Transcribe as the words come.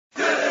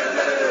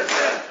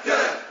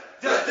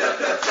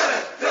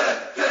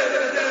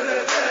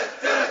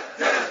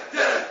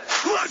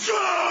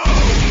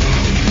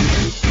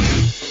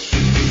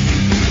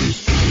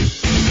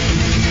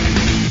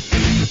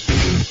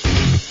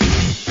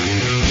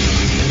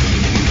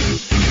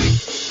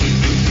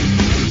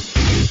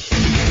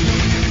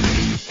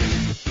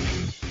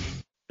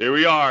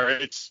we are.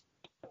 It's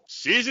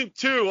season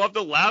 2 of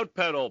the Loud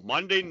Pedal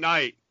Monday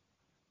night.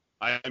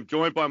 I am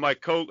joined by my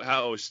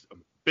co-host,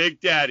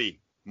 Big Daddy,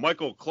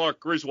 Michael Clark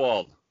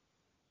Griswold.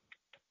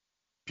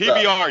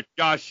 PBR,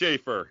 Josh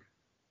Schaefer.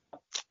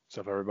 What's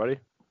up, everybody?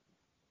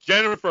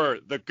 Jennifer,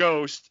 the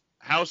Ghost,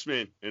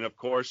 Houseman, and of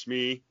course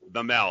me,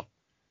 the Mel.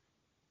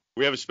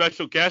 We have a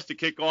special guest to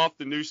kick off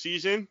the new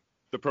season,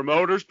 the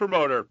promoter's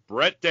promoter,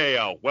 Brett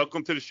Deyo.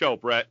 Welcome to the show,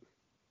 Brett.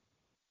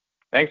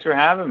 Thanks for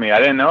having me. I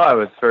didn't know I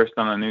was first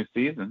on a new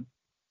season.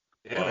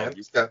 Yeah, man.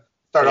 Just got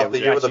start off the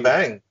year with a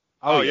bang.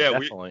 Oh yeah,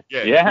 definitely.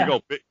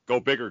 We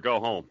go big or go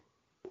home.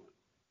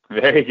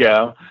 There you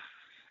go.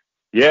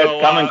 Yeah, So,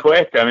 it's coming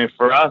quick. I mean,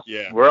 for us,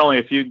 we're only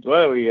a few.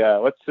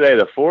 What's today?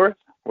 The 4th.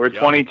 We're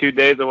 22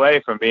 days away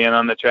from being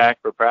on the track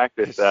for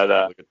practice at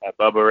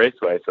Bubba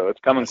Raceway. So it's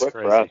coming quick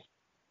for us.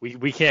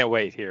 We can't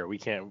wait here. We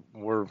can't.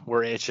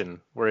 We're itching.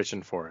 We're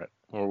itching for it.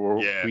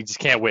 We just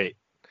can't wait.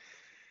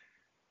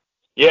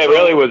 Yeah, it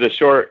really was a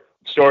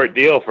short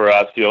deal for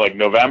us. Like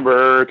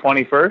November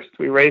 21st,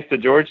 we raced to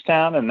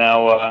Georgetown, and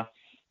now,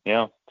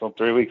 till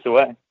 3 weeks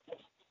away.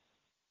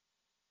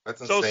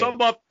 That's insane.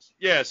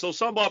 So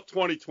sum up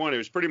 2020. It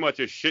was pretty much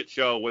a shit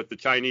show with the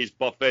Chinese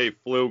buffet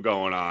flu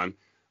going on.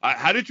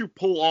 How did you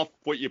pull off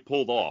what you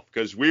pulled off?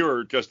 Because we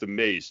were just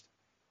amazed.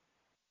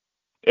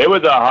 It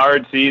was a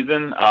hard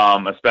season,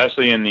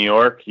 especially in New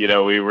York.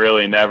 We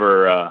really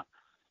never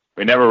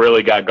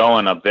really got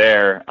going up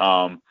there.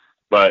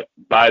 But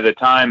by the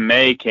time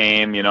May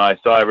came, I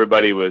saw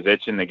everybody was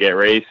itching to get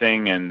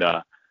racing, and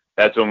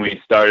that's when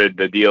we started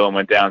the deal and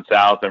went down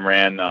south and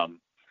ran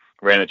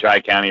a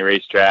Tri-County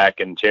racetrack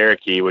in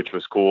Cherokee, which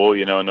was cool.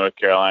 North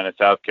Carolina,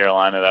 South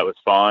Carolina, that was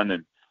fun,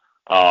 and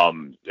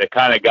it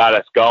kind of got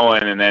us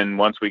going. And then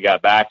once we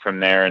got back from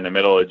there in the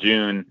middle of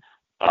June,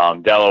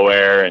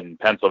 Delaware and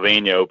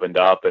Pennsylvania opened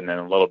up, and then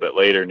a little bit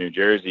later New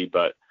Jersey.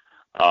 But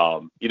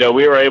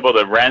we were able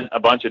to rent a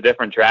bunch of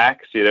different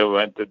tracks.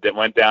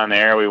 Went down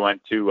there. We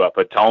went to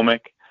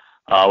Potomac,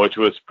 which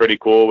was pretty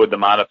cool with the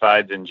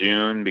modifieds in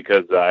June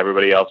because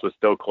everybody else was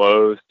still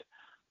closed.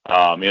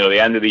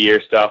 The end of the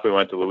year stuff, we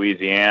went to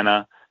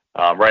Louisiana,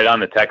 right on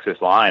the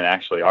Texas line,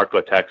 actually.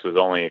 Arklatex was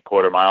only a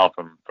quarter mile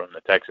from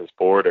the Texas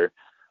border.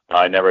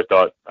 I never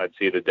thought I'd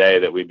see the day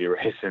that we'd be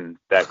racing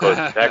that close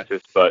to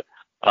Texas, but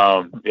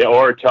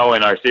or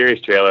towing our series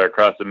trailer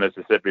across the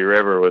Mississippi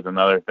River was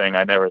another thing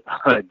I never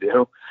thought I'd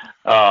do.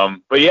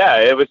 But yeah,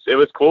 it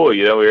was cool.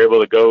 We were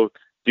able to go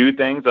do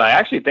things. And I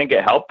actually think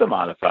it helped the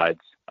modifieds.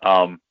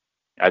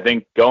 I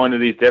think going to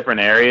these different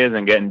areas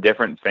and getting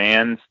different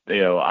fans,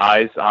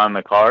 eyes on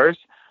the cars.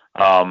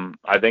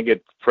 I think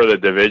for the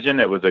division,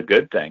 it was a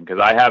good thing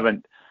because I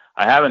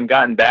haven't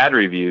gotten bad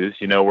reviews.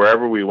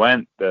 Wherever we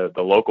went, the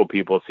local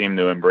people seem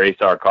to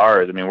embrace our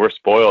cars. I mean, we're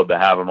spoiled to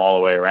have them all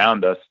the way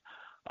around us.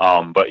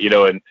 But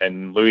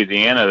in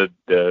Louisiana,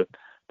 the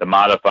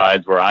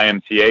modifieds were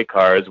IMCA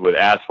cars with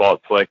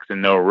asphalt slicks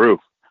and no roof.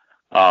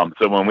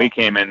 So when we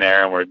came in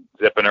there and we're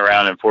zipping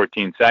around in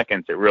 14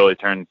 seconds, it really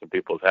turned some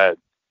people's heads.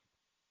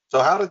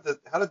 So how did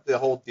the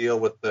whole deal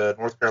with the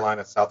North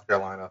Carolina, South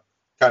Carolina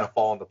kind of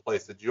fall into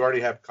place? Did you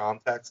already have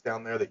contacts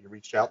down there that you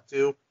reached out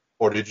to,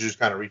 or did you just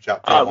kind of reach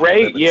out to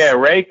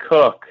Ray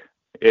Cook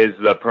is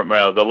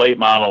the late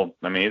model.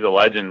 I mean, he's a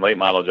legend late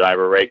model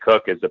driver. Ray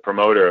Cook is the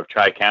promoter of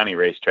Tri-County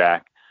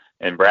Racetrack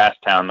in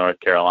Brasstown, North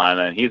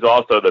Carolina, and he's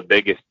also the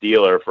biggest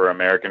dealer for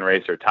American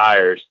Racer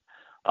tires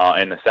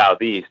in the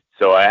Southeast.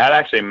 So I had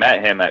actually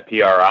met him at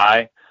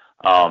PRI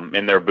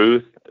in their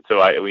booth.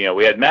 So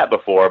we had met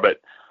before,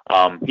 but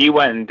he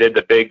went and did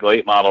the big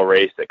late model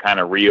race that kind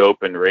of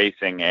reopened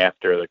racing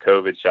after the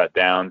COVID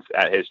shutdowns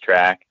at his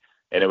track,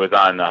 and it was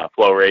on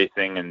Flow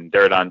Racing and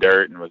Dirt on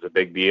Dirt, and was a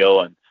big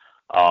deal. And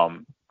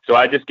so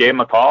I just gave him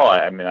a call.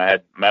 I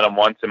had met him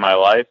once in my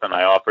life, and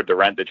I offered to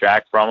rent the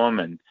track from him,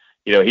 and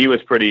he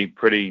was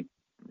pretty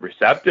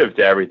receptive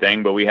to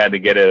everything, but we had to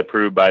get it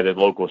approved by the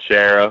local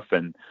sheriff.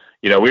 And,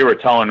 we were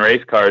towing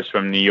race cars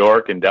from New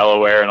York and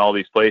Delaware and all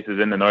these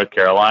places into North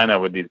Carolina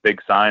with these big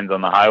signs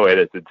on the highway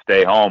that said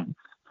stay home.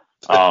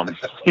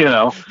 We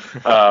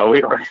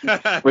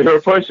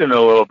were pushing a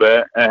little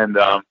bit. And,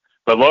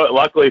 but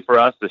luckily for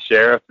us, the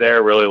sheriff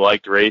there really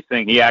liked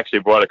racing. He actually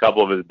brought a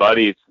couple of his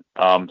buddies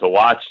to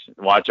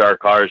watch our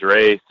cars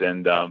race.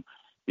 And,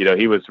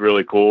 he was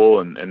really cool,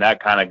 and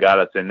that kind of got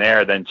us in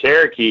there. Then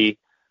Cherokee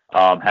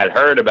had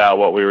heard about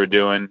what we were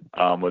doing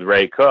with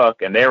Ray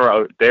Cook, and they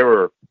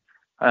were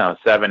I don't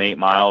know 7-8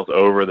 miles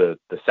over the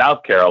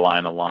South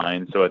Carolina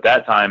line. So at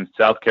that time,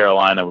 South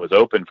Carolina was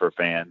open for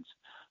fans.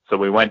 So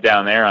we went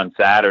down there on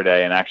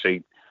Saturday and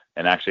actually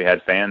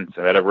had fans.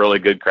 We had a really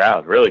good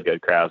crowd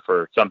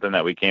for something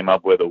that we came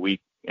up with a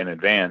week in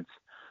advance.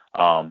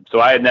 So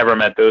I had never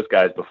met those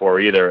guys before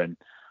either, and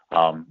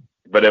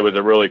but it was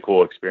a really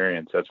cool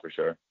experience, that's for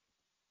sure.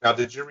 Now,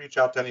 did you reach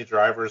out to any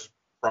drivers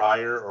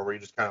prior, or were you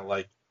just kind of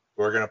like,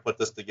 we're going to put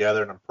this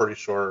together and I'm pretty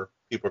sure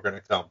people are going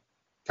to come?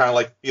 Kind of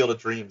like Field of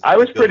Dreams. I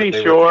was pretty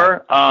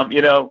sure.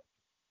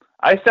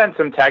 I sent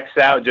some texts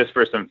out just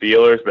for some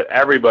feelers, but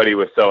everybody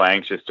was so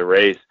anxious to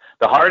race.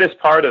 The hardest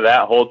part of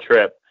that whole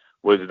trip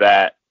was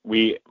that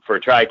for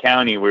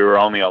Tri-County, we were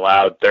only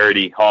allowed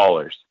 30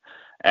 haulers.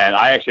 And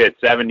I actually had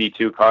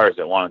 72 cars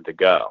that wanted to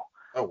go.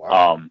 Oh,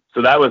 wow.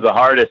 So that was the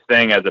hardest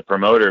thing as a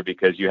promoter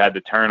because you had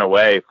to turn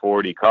away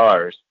 40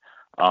 cars.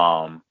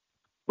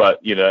 But,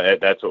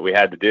 that's what we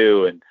had to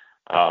do. And,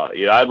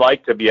 I'd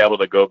like to be able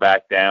to go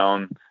back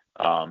down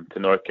to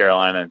North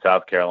Carolina and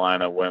South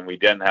Carolina when we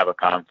didn't have a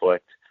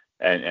conflict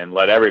and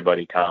let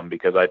everybody come,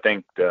 because I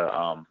think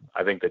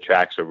the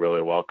tracks would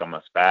really welcome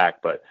us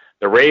back. But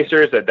the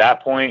racers at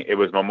that point, it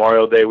was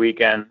Memorial Day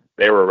weekend.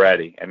 They were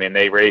ready. I mean,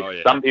 they raced. Oh,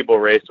 yeah. Some people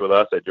raced with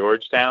us at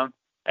Georgetown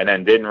and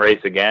then didn't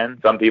race again.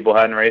 Some people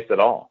hadn't raced at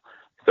all.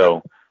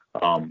 So,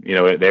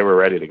 they were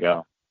ready to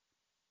go.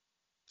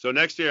 So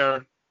next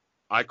year,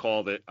 I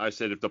called it. I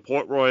said, if the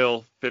Port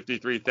Royal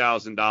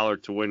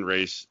 $53,000 to win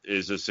race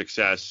is a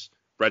success,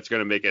 Brett's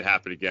going to make it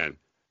happen again.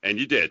 And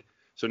you did.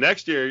 So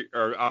this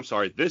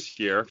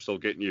year, still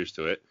getting used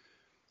to it,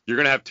 you're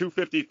going to have two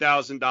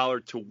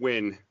 $50,000 to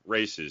win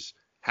races.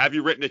 Have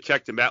you written a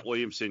check to Matt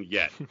Williamson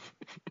yet?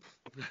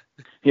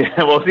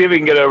 Yeah, we'll see if we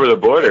can get over the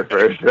border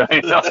first, right?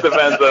 It all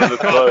depends on the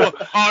slope.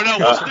 Oh, no,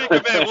 we'll sneak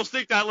him in. We'll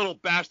sneak that little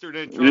bastard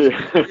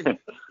in.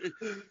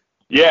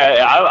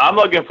 Yeah, I'm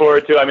looking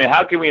forward to it. I mean,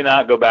 how can we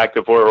not go back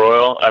to Port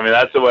Royal? I mean,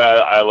 that's the way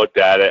I looked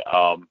at it.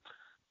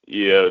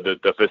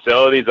 The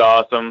facility's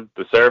awesome.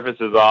 The surface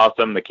is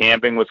awesome. The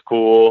camping was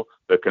cool.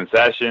 The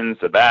concessions,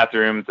 the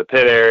bathrooms, the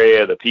pit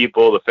area, the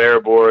people, the fair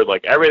board,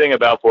 like everything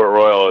about Port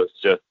Royal is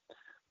just,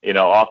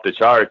 off the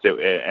charts.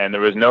 And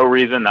there was no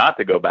reason not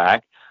to go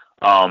back.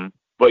 But,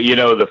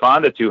 the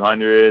Fonda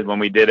 200, when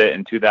we did it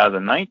in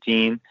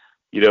 2019,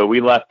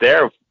 we left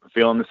there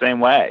feeling the same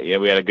way. Yeah,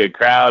 we had a good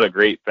crowd, a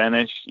great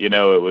finish. It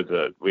was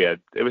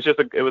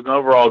an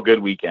overall good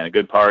weekend, a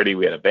good party.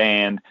 We had a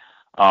band.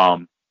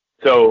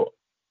 So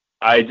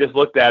I just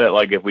looked at it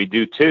like if we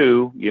do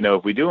two,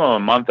 if we do them a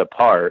month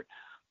apart,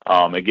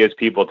 it gives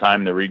people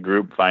time to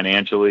regroup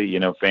financially,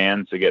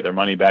 fans to get their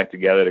money back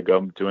together to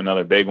go to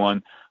another big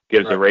one,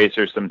 gives the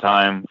racers some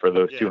time for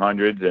those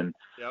 200s. And,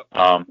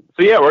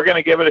 we're going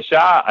to give it a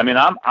shot. I mean,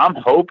 I'm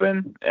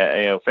hoping,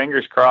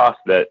 fingers crossed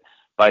that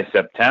by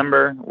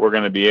September, we're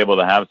going to be able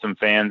to have some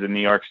fans in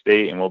New York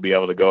State and we'll be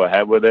able to go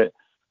ahead with it.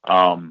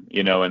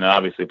 And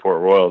obviously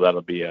Port Royal,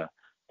 that'll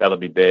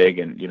be big.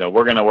 And,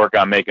 we're going to work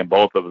on making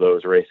both of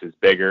those races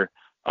bigger.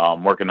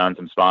 Working on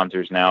some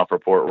sponsors now for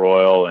Port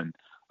Royal. And,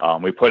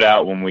 we put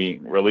out when we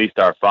released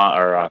our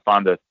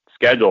Fonda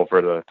schedule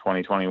for the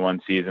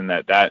 2021 season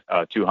that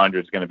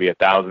 200 is going to be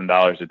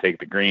 $1,000 to take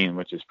the green,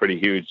 which is pretty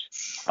huge,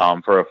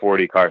 for a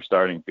 40 car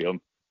starting field.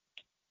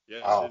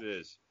 Yes, It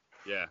is.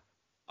 Yeah.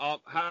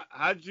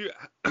 How did you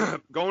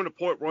going to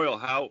Port Royal?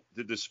 How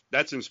did this?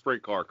 That's in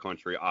sprint car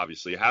country,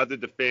 obviously. How did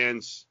the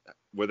fans?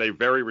 Were they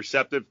very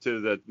receptive to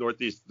the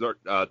Northeast?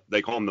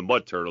 They call them the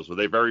Mud Turtles. Were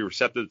they very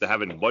receptive to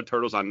having the Mud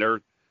Turtles on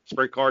their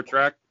sprint car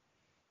track?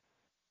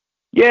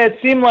 Yeah, it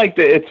seemed like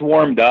it's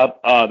warmed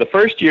up. The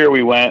first year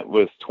we went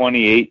was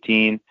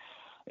 2018,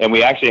 and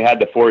we actually had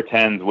the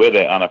 410s with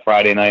it on a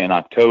Friday night in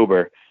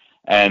October.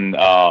 And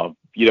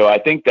I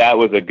think that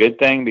was a good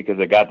thing because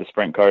it got the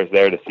sprint cars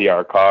there to see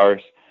our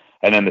cars.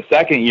 And then the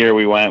second year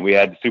we went, we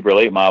had the super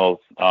late models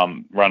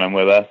running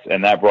with us,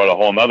 and that brought a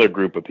whole other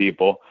group of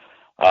people.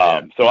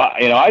 So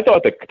I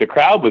thought the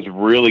crowd was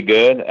really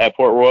good at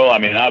Port Royal. I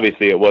mean,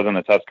 obviously it wasn't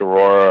a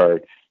Tuscarora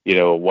or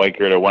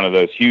Weikert or one of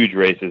those huge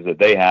races that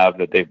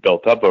they've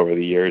built up over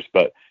the years,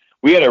 but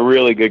we had a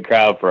really good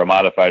crowd for a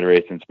modified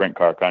race in sprint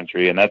car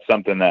country, and that's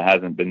something that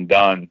hasn't been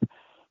done.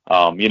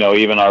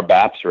 Even our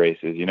BAPS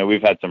races,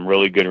 we've had some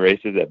really good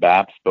races at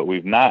BAPS, but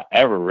we've not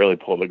ever really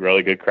pulled a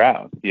really good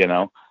crowd.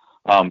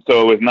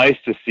 So it was nice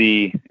to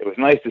see. It was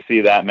nice to see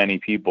that many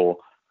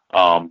people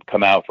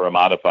come out for a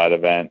modified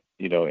event,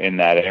 in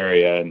that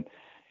area. And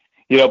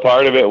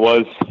part of it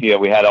was,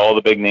 we had all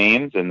the big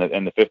names, and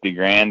the 50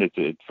 grand.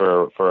 It's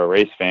for a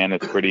race fan,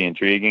 it's pretty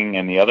intriguing.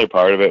 And the other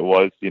part of it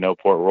was,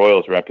 Port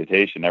Royal's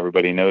reputation.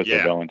 Everybody knows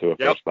they're going to a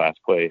first class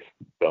place.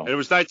 So and it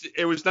was nice.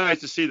 It was nice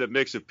to see the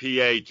mix of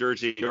PA,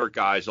 Jersey, New York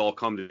guys all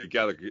come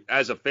together.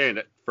 As a fan,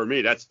 for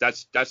me, that's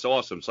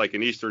awesome. It's like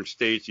in Eastern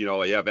states, you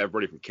have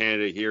everybody from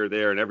Canada here,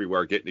 there, and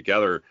everywhere getting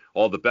together.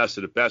 All the best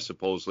of the best,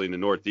 supposedly in the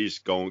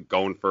Northeast,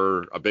 going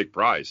for a big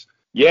prize.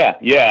 Yeah.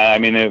 I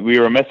mean, we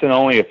were missing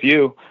only a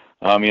few.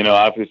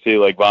 Obviously,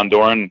 like Von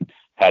Dorn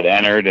had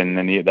entered, and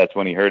then that's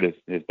when he hurt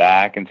his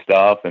back and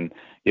stuff. And,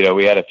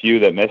 we had a few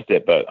that missed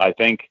it. But I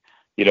think,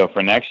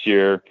 for next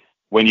year,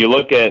 when you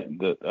look at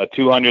a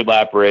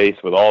 200-lap race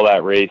with all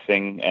that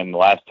racing and the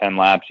last 10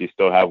 laps, you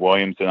still have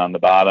Williamson on the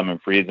bottom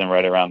and Friesen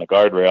right around the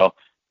guardrail,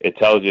 it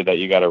tells you that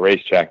you got a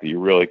racetrack that you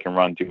really can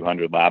run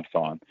 200 laps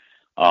on.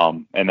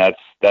 And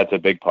that's a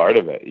big part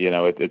of it.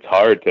 It's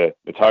hard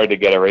to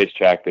get a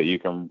racetrack that you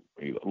can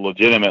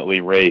legitimately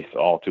race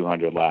all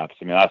 200 laps.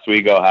 I mean,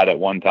 Oswego had it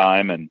one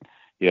time, and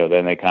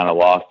then they kind of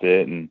lost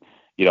it. And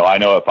I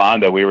know at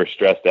Fonda we were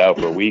stressed out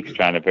for weeks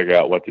trying to figure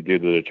out what to do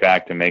to the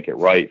track to make it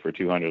right for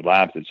 200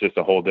 laps. It's just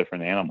a whole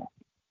different animal.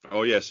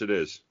 Oh yes, it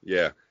is.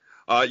 Yeah,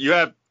 you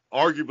have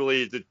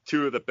arguably the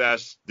two of the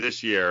best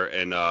this year,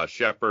 and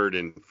Shepard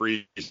and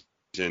Friesen.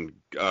 and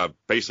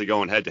basically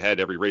going head to head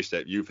every race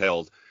that you've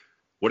held.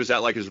 What is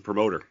that like as a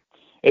promoter?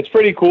 It's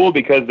pretty cool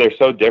because they're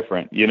so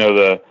different. You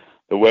know,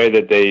 the way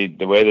that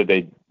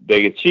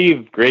they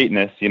achieve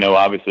greatness, you know,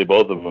 obviously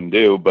both of them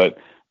do, but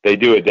they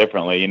do it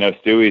differently. You know,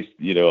 Stewie's,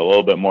 you know, a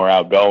little bit more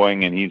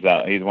outgoing, and he's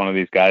one of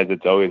these guys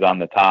that's always on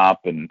the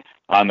top and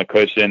on the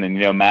cushion. And,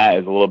 you know, Matt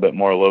is a little bit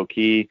more low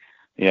key.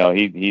 You know,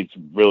 he's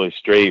really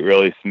straight,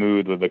 really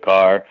smooth with the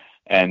car.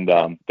 And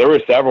there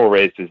were several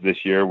races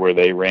this year where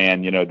they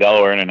ran, you know,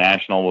 Delaware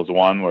International was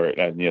one where,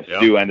 you know,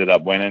 Stu ended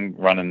up winning,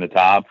 running the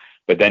top.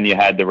 But then you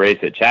had the race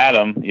at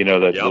Chatham, you know,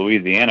 the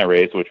Louisiana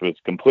race, which was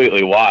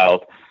completely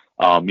wild.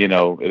 You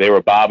know, they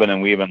were bobbing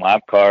and weaving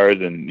lap cars,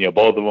 and, you know,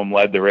 both of them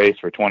led the race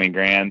for 20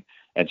 grand,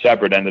 and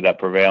Shepard ended up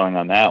prevailing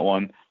on that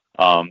one.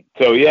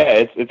 So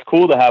yeah, it's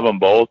cool to have them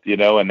both, you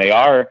know, and they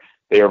are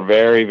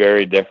very,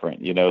 very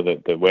different, you know,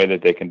 the way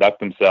that they conduct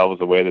themselves,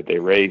 the way that they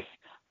race,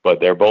 but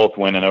they're both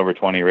winning over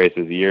 20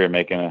 races a year and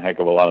making a heck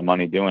of a lot of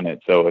money doing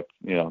it. So it's,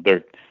 you know,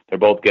 they're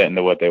both getting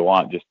to what they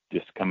want,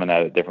 just coming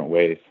at it different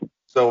ways.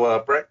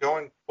 So, Brett,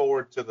 going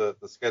forward to the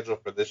schedule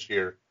for this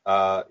year,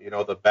 you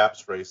know, the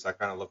BAPS race I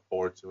kind of look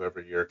forward to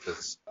every year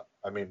because,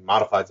 I mean,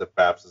 modifieds at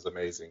BAPS is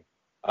amazing.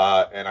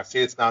 And I see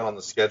it's not on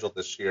the schedule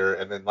this year.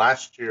 And then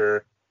last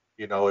year,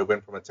 you know, it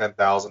went from a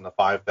 10,000 to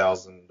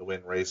 5,000 to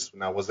win race.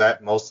 Now, was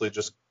that mostly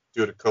just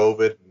due to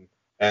COVID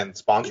and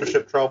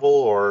sponsorship trouble,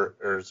 or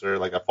is there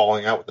like a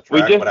falling out with the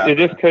track? We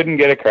just couldn't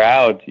get a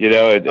crowd. You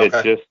know,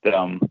 it's just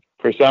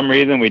for some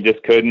reason we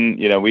just couldn't.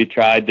 You know, we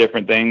tried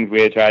different things.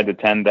 We had tried the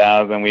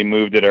 10,000. We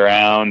moved it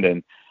around,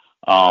 and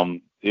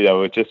you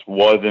know, it just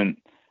wasn't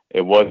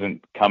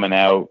coming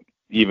out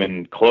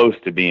even close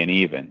to being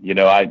even. You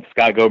know,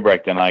 Scott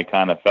Gobrecht and I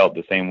kind of felt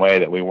the same way,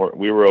 that we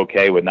were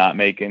okay with not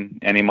making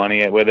any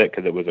money with it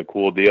because it was a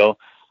cool deal.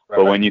 Right.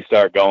 But when you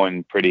start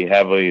going pretty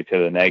heavily to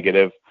the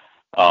negative,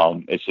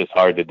 it's just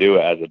hard to do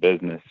it as a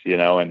business, you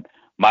know. And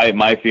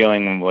my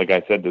feeling, like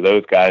I said to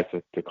those guys,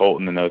 to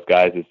Colton and those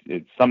guys,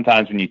 is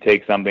sometimes when you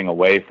take something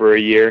away for a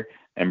year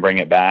and bring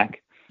it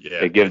back,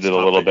 it gives it a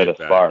little bit of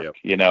spark,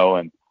 you know.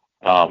 And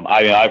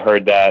I mean, I've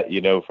heard that,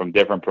 you know, from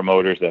different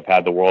promoters that have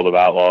had the World of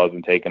Outlaws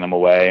and taken them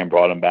away and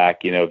brought them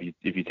back. You know,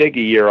 if you take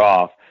a year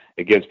off,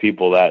 it gives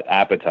people that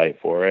appetite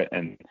for it.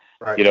 And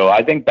you know,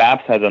 I think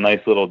BAPS has a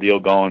nice little deal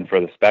going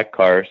for the spec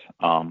cars.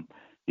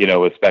 You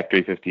know, with Spec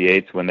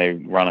 358s when they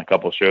run a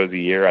couple shows a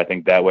year. I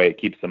think that way it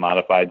keeps the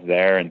modifieds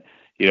there. And,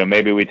 you know,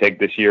 maybe we take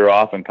this year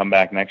off and come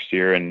back next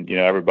year, and, you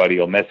know, everybody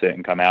will miss it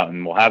and come out,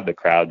 and we'll have the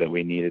crowd that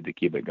we needed to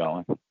keep it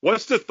going.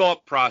 What's the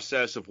thought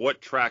process of what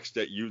tracks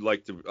that you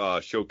like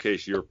to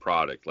showcase your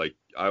product? Like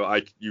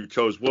you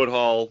chose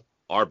Woodhull,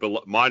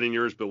 mine and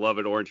yours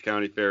beloved Orange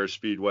County Fair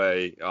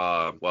Speedway.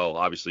 Well,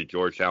 obviously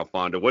Georgetown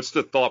Fonda. What's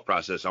the thought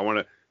process? I want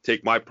to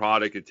take my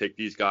product and take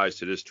these guys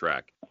to this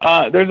track.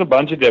 There's a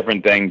bunch of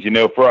different things, you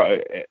know,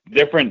 for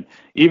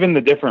even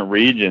the different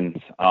regions.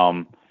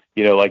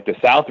 You know, like the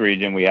South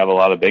region, we have a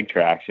lot of big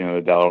tracks, you know,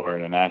 the Delaware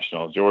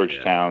International,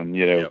 Georgetown,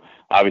 you know,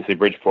 obviously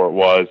Bridgeport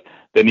was.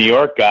 The New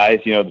York guys,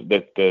 you know,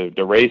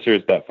 the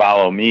racers that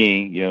follow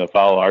me, you know,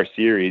 follow our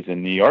series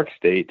in New York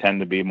State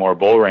tend to be more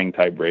bull ring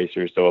type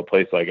racers. So a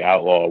place like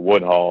Outlaw,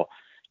 Woodhull,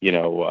 you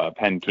know,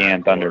 Penn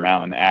Can, Thunder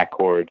Mountain,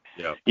 Accord.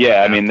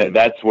 Yeah, I mean,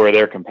 that's where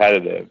they're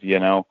competitive, you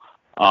know.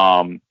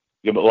 A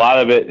lot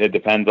of it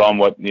depends on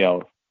what, you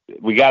know,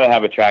 we got to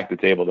have a track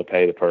that's able to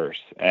pay the purse.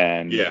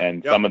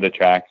 And some of the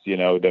tracks, you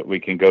know, that we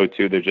can go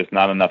to, there's just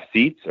not enough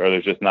seats, or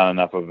there's just not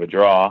enough of a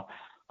draw.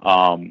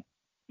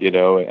 You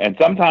know, and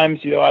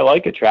sometimes, you know, I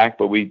like a track,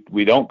 but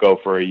we don't go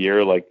for a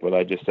year, like what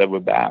I just said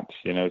with BAPS.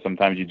 You know,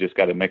 sometimes you just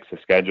got to mix the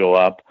schedule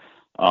up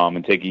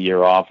and take a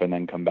year off and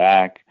then come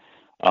back.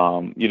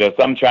 You know,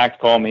 some tracks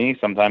call me,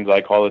 sometimes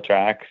I call the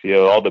tracks. You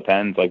know, it all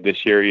depends. Like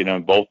this year, you know,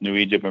 both New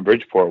Egypt and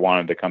Bridgeport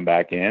wanted to come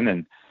back in,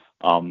 and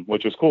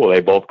which was cool.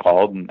 They both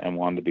called and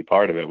wanted to be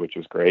part of it, which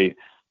was great.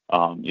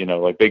 You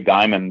know, like Big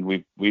Diamond,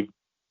 we've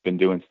been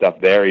doing stuff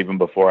there even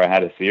before I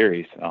had a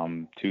series.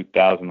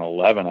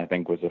 2011, I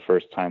think, was the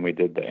first time we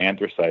did the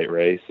Anthracite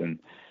race, and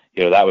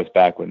you know, that was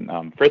back when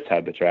Fritz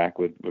had the track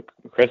with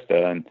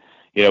Krista, and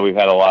you know, we've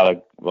had a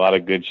lot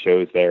of good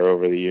shows there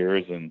over the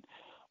years, and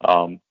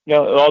you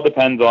know, it all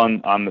depends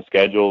on the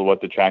schedule,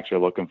 what the tracks are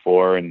looking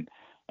for, and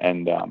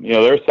you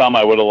know, there's some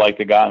I would have liked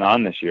to gotten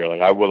on this year. Like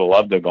I would have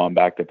loved to have gone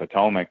back to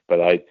Potomac, but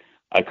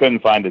I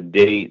couldn't find a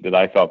date that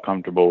I felt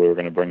comfortable we were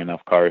going to bring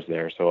enough cars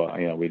there, so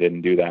you know, we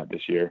didn't do that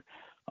this year.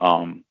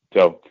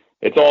 So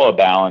it's all a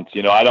balance.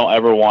 You know, I don't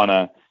ever want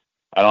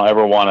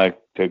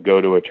to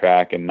go to a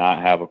track and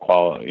not have a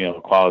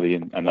quality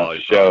enough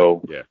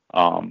show.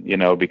 You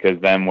know, because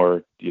then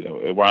we're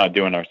not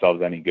doing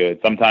ourselves any good.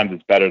 Sometimes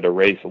it's better to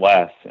race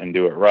less and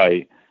do it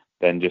right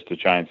than just to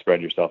try and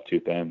spread yourself too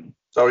thin.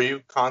 So are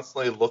you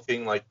constantly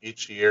looking, like,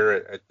 each year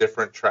at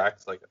different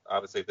tracks? Like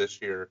obviously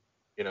this year,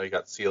 you know, you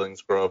got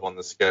Sealings Grove on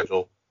the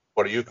schedule,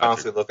 but are you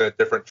constantly looking at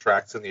different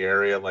tracks in the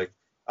area? Like,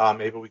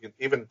 maybe we can,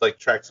 even like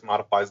tracks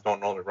modifieds don't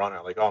normally run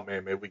at, like, oh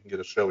man, maybe we can get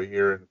a show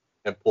here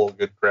and pull a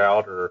good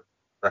crowd, or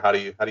how do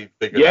you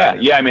figure that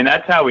in? Yeah, I mean,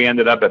 that's how we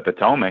ended up at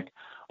Potomac.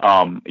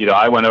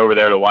 I went over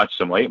there to watch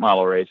some late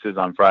model races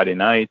on Friday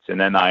nights, and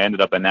then I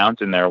ended up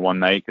announcing there one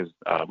night because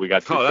we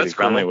got to be pretty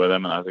friendly with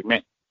him, and I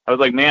was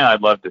like, man,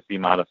 I'd love to see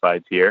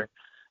modifieds here.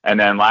 And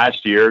then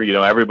last year,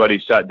 everybody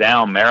shut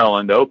down.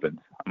 Maryland opened.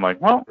 I'm like,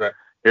 well,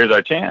 here's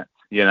our chance,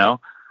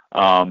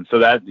 So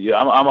that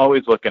I'm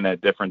always looking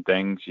at different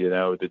things,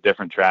 the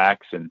different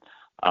tracks, and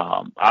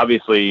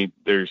obviously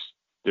there's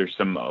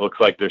looks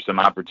like there's some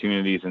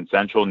opportunities in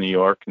Central New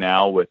York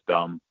now with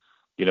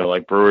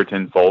like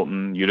Brewerton,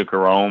 Fulton, Utica,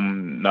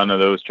 Rome. None of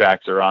those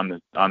tracks are on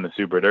the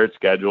Super Dirt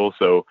schedule,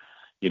 so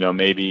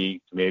maybe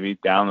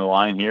down the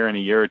line here in a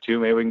year or two,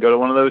 maybe we can go to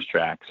one of those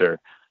tracks, or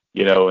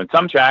and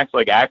some tracks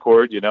like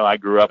Accord, I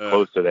grew up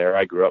close to there.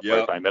 I grew up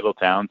right by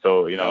Middletown.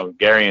 So,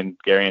 Gary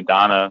and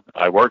Donna,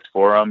 I worked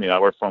for them. I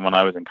worked for them when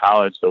I was in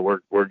college. So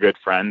we're good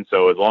friends.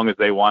 So as long as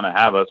they want to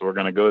have us, we're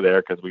going to go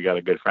there because we got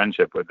a good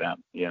friendship with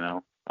them,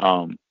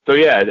 So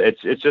yeah,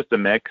 it's just a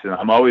mix, and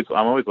I'm always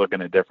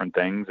looking at different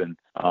things. And,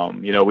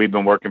 we've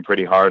been working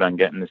pretty hard on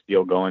getting this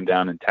deal going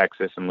down in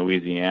Texas and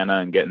Louisiana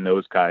and getting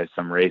those guys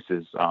some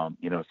races,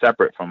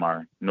 separate from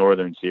our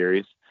Northern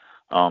series.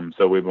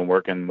 So we've been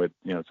working with,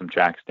 some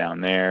tracks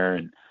down there,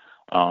 and,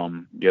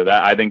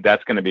 that I think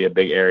that's going to be a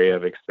big area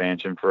of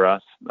expansion for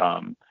us.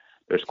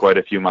 There's quite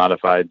a few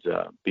modifieds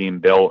being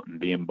built and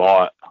being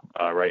bought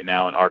right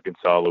now in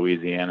Arkansas,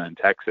 Louisiana, and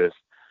Texas.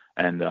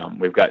 And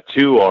we've got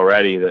 2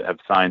 already that have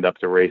signed up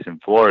to race in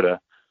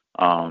Florida,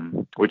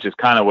 which is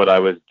kind of what I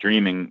was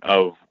dreaming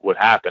of would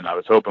happen. I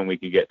was hoping we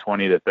could get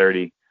 20 to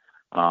 30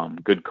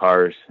 good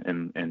cars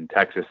in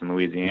Texas and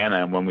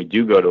Louisiana. And when we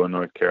do go to a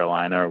North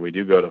Carolina or we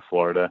do go to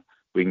Florida,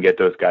 we can get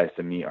those guys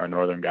to meet our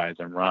northern guys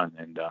and run.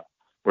 And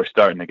we're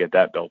starting to get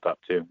that built up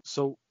too.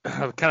 So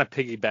kind of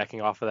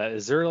piggybacking off of that,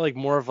 is there like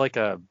more of like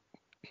a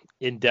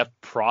in-depth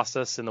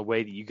process in the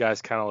way that you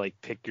guys kind of like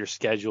pick your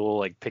schedule,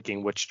 like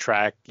picking which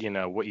track,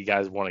 what you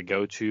guys want to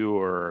go to,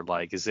 or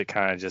like, is it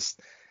kind of just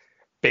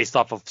based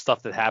off of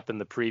stuff that happened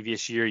the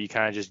previous year? You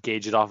kind of just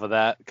gauge it off of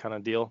that kind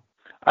of deal?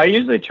 I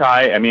usually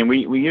try. I mean,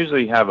 we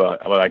usually have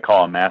what I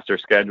call a master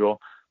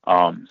schedule.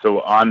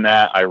 So on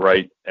that, I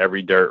write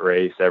every dirt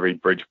race, every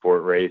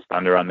Bridgeport race,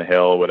 Thunder on the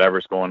Hill,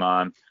 whatever's going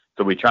on.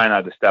 So we try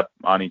not to step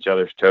on each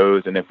other's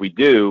toes. And if we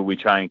do, we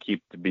try and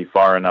keep to be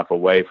far enough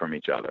away from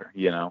each other,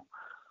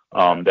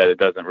 that it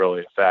doesn't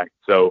really affect.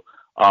 So,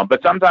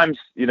 but sometimes,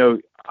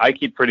 I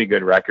keep pretty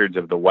good records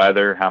of the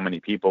weather, how many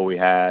people we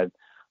had.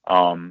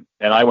 And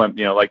I went,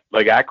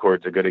 like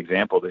Accord's a good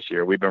example this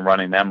year. We've been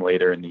running them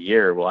later in the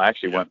year. Well, I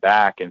actually went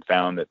back and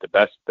found that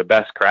the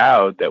best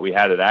crowd that we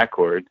had at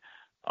Accord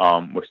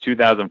was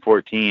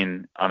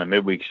 2014 on a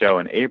midweek show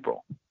in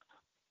April,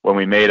 when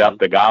we made up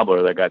the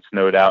gobbler that got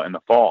snowed out in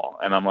the fall.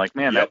 And I'm like,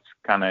 man, that's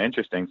kind of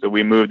interesting. So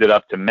we moved it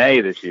up to May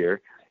this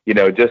year,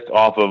 just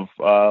off of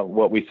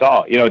what we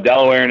saw.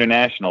 Delaware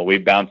International, we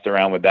bounced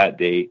around with that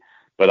date,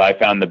 but I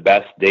found the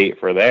best date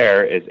for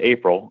there is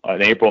April,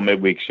 an April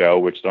midweek show,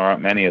 which there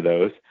aren't many of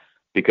those,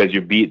 because you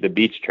beat the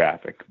beach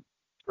traffic.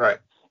 Right.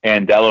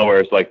 And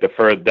Delaware is like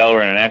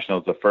Delaware International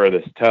is the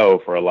furthest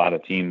toe for a lot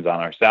of teams on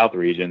our South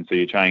region, so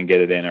you try and get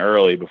it in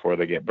early before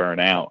they get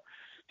burnt out.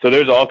 So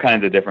there's all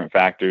kinds of different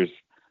factors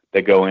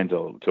that go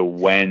into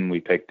when we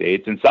pick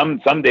dates, and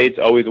some dates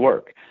always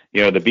work.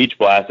 The Beach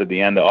Blast at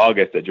the end of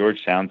August at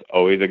Georgetown's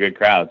always a good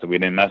crowd, so we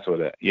didn't mess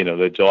with it.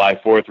 The July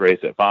 4th race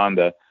at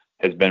Fonda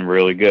has been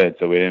really good,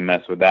 so we didn't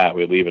mess with that.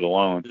 We leave it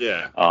alone.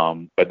 Yeah.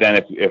 But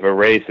then if a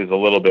race is a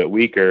little bit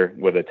weaker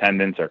with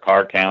attendance or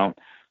car count,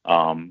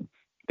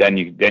 then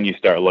you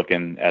start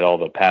looking at all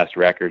the past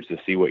records to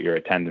see what your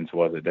attendance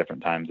was at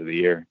different times of the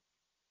year.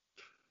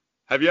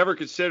 Have you ever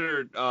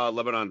considered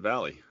Lebanon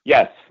Valley?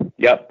 Yes.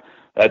 Yep.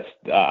 That's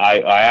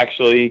I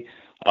actually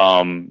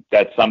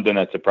that's something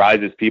that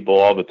surprises people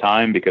all the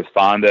time, because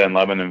Fonda and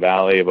Lebanon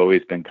Valley have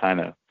always been kind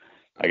of,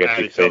 I guess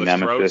you could say,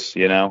 nemesis.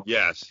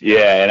 Yes.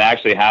 Yeah, and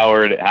actually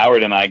Howard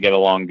and I get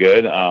along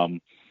good.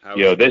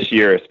 This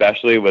year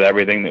especially, with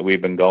everything that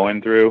we've been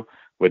going through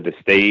with the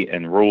state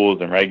and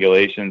rules and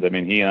regulations. I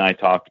mean, he and I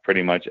talked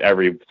pretty much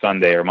every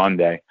Sunday or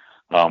Monday.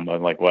 I'm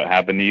like, what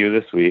happened to you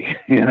this week?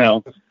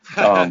 Because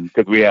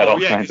we had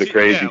all kinds of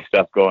crazy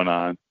stuff going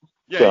on.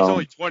 Yeah, so, he's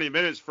only 20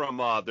 minutes from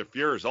the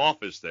Fuhrer's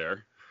office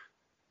there.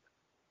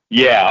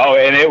 Yeah. Oh,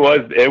 and it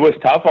was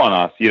tough on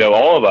us.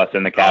 All of us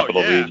in the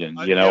capital region.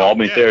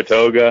 Albany,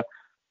 Saratoga.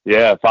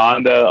 Yeah,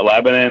 Fonda,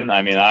 Lebanon.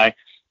 I mean,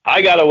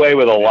 I got away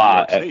with a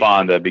lot at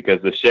Fonda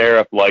because the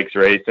sheriff likes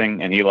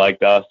racing, and he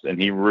liked us, and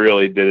he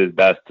really did his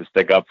best to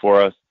stick up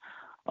for us.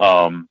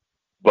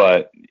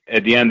 But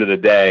at the end of the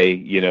day,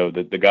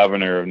 the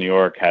governor of New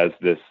York has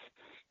this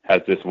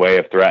way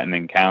of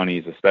threatening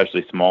counties,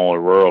 especially smaller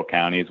rural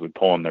counties, with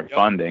pulling their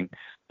funding,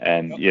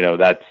 and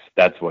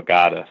that's what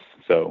got us.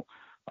 So,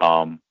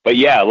 but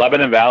yeah,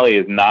 Lebanon Valley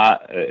is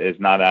not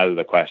out of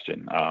the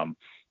question.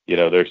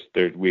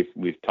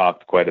 We've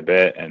talked quite a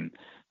bit, and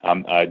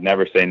I'd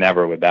never say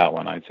never with that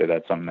one. I'd say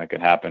that's something that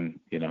could happen,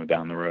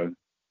 down the road.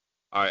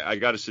 All right, I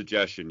got a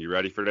suggestion. You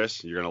ready for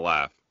this? You're gonna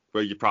laugh.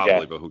 Well, you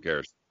probably, but who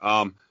cares?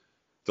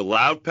 The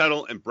Loud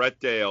Pedal and Brett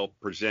Deyo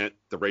present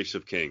the Race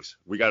of Kings.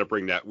 We got to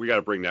bring that. We got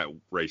to bring that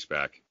race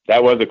back.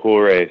 That was a cool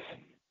race.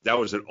 That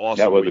was an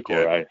awesome. That was weekend.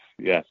 a cool race.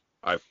 Yes.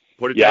 I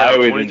put it. Yeah, down, I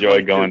always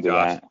enjoyed going to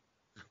Josh. that.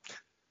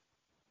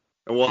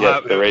 And we'll yes,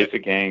 have the Race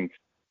of Kings.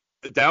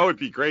 That would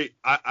be great.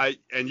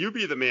 And you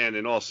be the man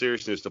in all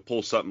seriousness to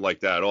pull something like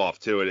that off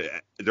too.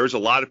 There's a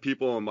lot of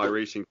people in my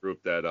racing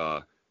group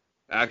that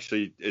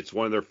actually it's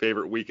one of their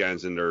favorite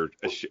weekends, and they're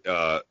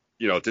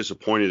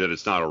disappointed that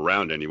it's not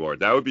around anymore.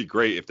 That would be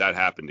great if that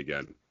happened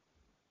again.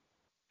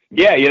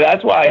 Yeah,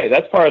 that's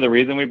part of the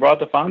reason we brought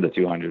the Fonda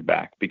 200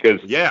 back, because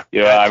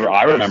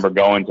I remember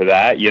going to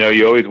that.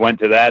 You always went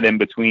to that in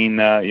between.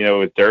 It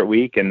was Dirt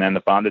Week and then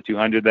the Fonda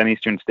 200, then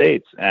Eastern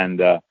States,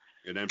 and I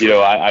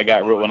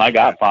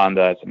got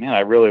Fonda, I said, man, I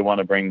really want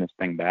to bring this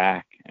thing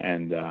back.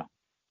 And,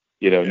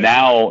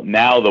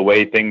 now the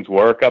way things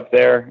work up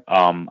there,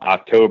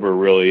 October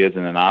really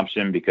isn't an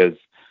option because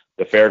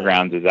the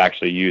fairgrounds is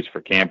actually used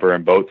for camper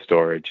and boat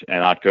storage.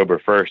 And October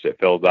 1st, it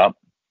fills up.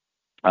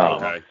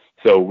 Okay.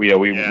 So we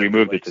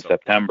moved it to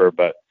September,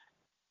 but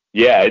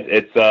yeah,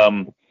 that's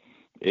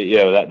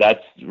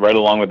right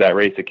along with that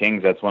Race of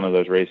Kings. That's one of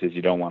those races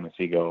you don't want to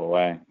see go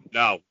away.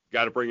 No,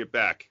 got to bring it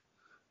back.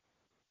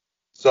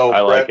 So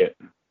I Brett, like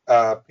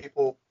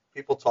it.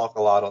 People talk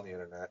a lot on the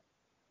internet,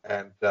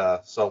 and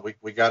so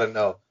we got to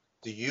know: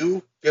 do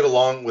you get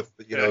along with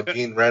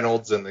Dean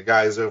Reynolds and the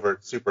guys over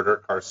at Super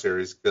Dirt Car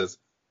Series? Because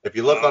if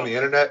you look on the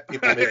internet,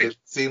 people make it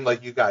seem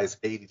like you guys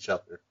hate each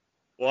other.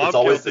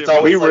 Well,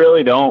 we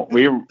really don't.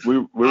 We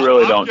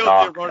really don't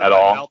talk at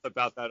all. Mouth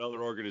about that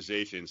other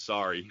organization.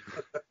 Sorry.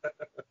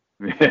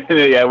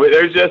 Yeah,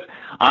 there's just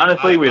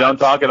honestly we don't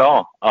talk at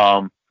all.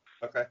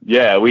 Okay.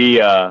 Yeah, we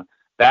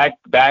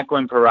back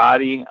when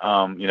Parati,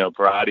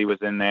 Parati was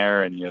in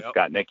there, and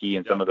Scott Nicky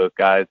and some of those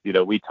guys,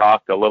 we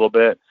talked a little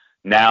bit.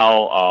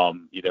 Now,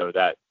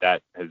 that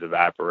has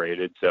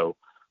evaporated. So,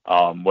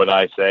 would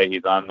I say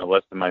he's on the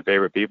list of my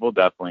favorite people?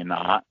 Definitely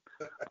not.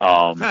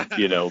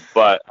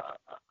 But.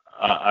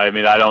 I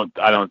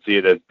don't see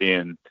it as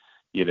being,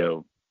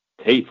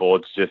 hateful.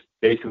 It's just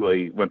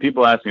basically when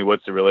people ask me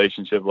what's the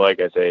relationship like,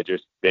 I say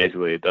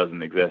it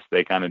doesn't exist.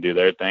 They kind of do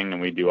their thing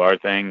and we do our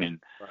thing, and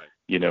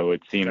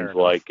it seems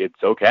like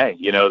it's okay.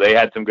 They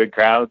had some good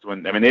crowds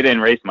they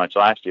didn't race much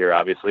last year,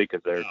 obviously,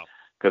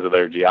 because of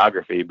their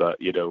geography, but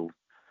the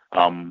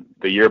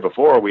year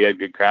before we had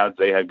good crowds,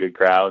 they had good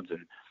crowds,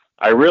 and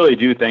I really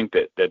do think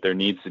that there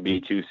needs to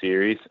be two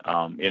series,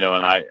 and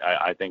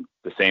I think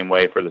the same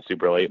way for the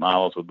super late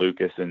models with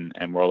Lucas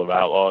and World of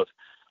Outlaws.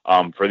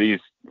 For these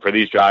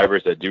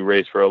drivers that do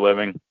race for a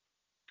living,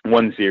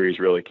 one series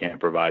really can't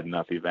provide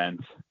enough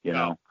events.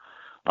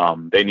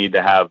 They need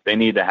to have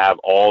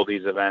all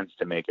these events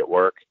to make it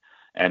work.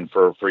 And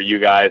for you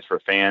guys, for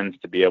fans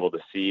to be able to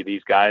see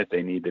these guys,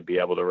 they need to be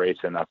able to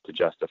race enough to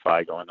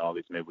justify going to all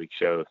these midweek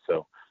shows.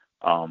 So,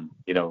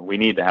 we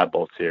need to have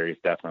both series,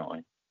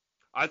 definitely.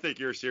 I think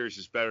your series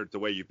is better the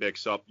way you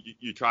mix up.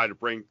 You try to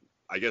bring,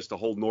 I guess, the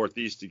whole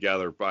Northeast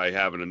together by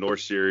having a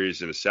North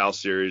Series and a South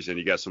Series, and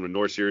you got some of the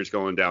North Series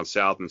going down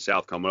South and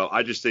South coming up.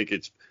 I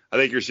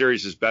think your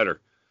series is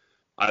better.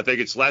 I think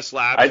it's less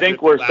laps. I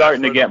think we're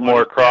starting to get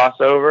more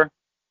crossover.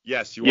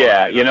 Yes, you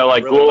are. Yeah,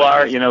 like really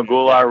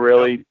Goulart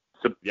really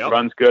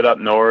runs good up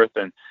north,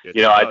 and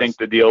I think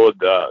the deal with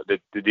the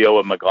deal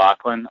with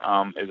McLaughlin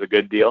is a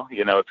good deal.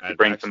 To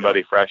bring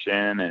somebody fresh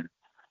in, and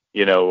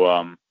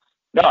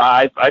no,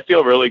 I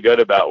feel really good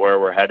about where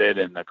we're headed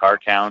and the car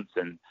counts,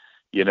 and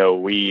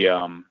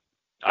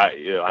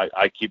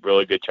I keep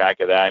really good track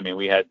of that.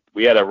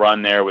 We had a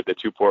run there with the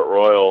two Port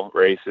Royal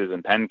races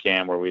and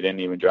PennCam where we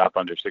didn't even drop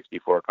under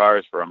 64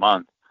 cars for a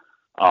month.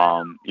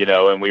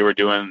 And we were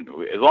doing,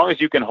 as long as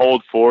you can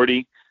hold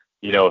 40,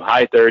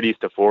 high 30s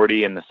to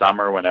 40 in the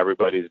summer when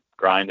everybody's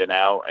grinding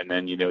out, and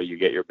then you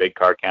get your big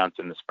car counts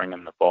in the spring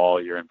and the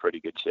fall, you're in pretty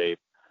good shape.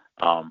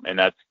 And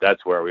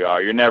that's where we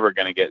are. You're never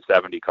going to get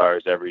 70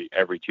 cars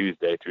every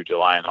Tuesday through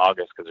July and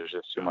August because there's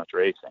just too much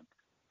racing.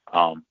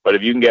 But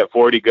if you can get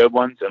 40 good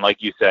ones, and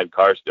like you said,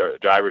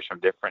 drivers from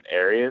different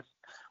areas,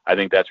 I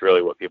think that's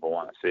really what people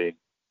want to see.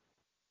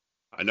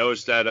 I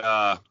noticed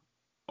that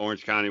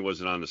Orange County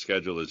wasn't on the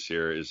schedule this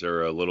year. Is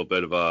there a little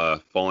bit of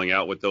a falling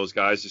out with those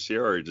guys this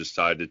year, or you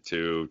decided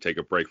to take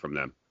a break from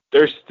them?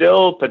 There's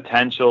still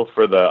potential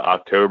for the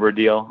October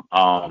deal.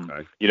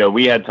 Okay.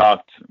 We had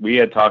talked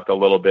a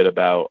little bit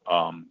about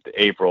the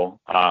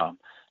April,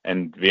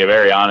 and to be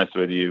very honest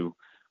with you,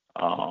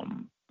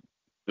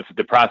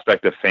 the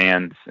prospect of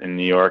fans in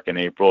New York in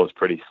April is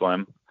pretty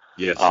slim.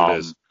 Yes, it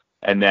is.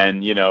 And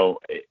then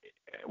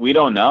we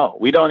don't know.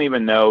 We don't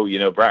even know.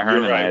 Brett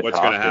Hearn and I had what's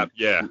talked. Going to happen?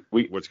 Yeah.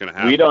 What's going to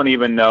happen? We don't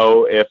even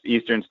know if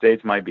Eastern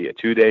States might be a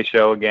 2-day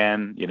show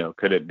again.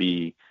 Could it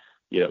be?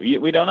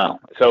 We don't know.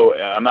 So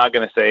I'm not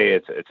going to say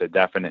it's a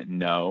definite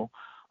no.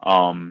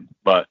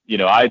 But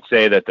I'd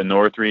say that the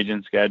North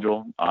region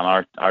schedule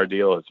on our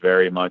deal is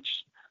very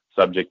much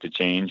subject to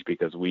change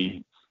because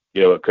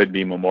it could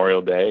be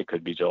Memorial Day, it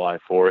could be July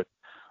 4th.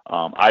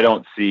 I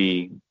don't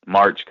see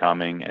March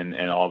coming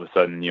and all of a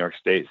sudden New York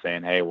State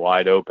saying, hey,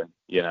 wide open.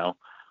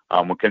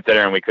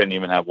 Considering we couldn't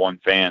even have one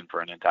fan for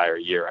an entire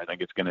year, I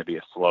think it's going to be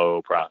a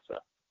slow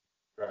process.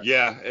 Right.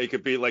 Yeah, it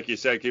could be like you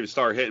said, it could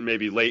start hitting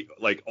maybe late,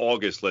 like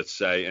August, let's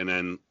say, and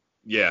then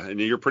and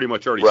you're pretty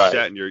much already Right.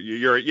 set, and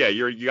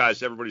you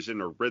guys, everybody's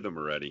in a rhythm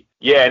already.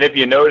 Yeah, and if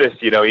you notice,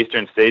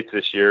 Eastern States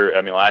this year,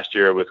 I mean, last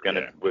year was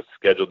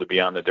scheduled to be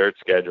on the dirt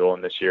schedule,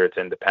 and this year it's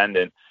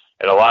independent,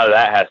 and a lot of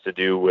that has to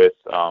do with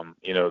the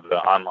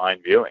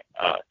online viewing.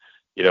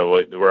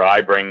 Where I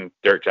bring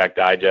Dirt Track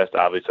Digest,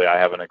 obviously I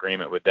have an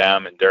agreement with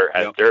them, and Dirt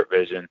has Dirt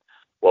Vision.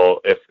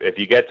 Well, if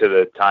you get to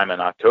the time in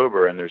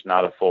October and there's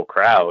not a full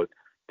crowd,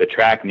 the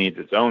track needs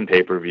its own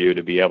pay-per-view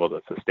to be able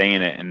to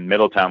sustain it. And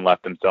Middletown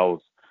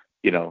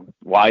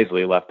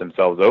wisely left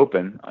themselves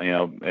open,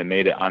 and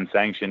made it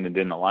unsanctioned and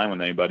didn't align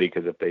with anybody,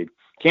 because if they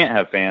can't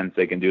have fans,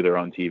 they can do their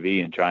own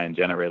TV and try and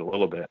generate a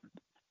little bit.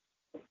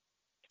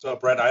 So,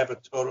 Brett, I have a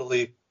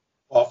totally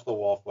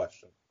off-the-wall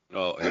question.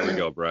 Oh, here we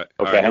go, Brett.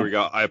 Okay. All right, here we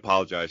go. I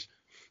apologize.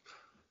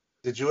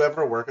 Did you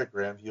ever work at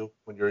Grandview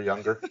when you were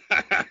younger?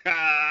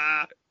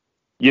 I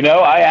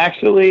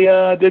actually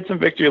did some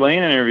Victory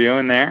Lane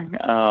interviewing there,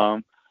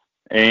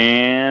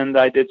 and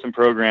I did some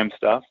program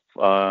stuff.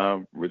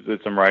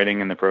 Did some writing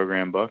in the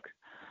program book.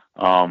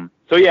 I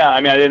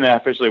didn't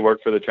officially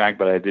work for the track,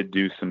 but I did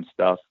do some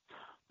stuff.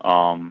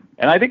 And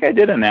I think I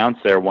did announce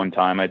there one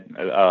time.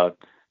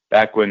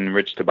 Back when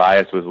Rich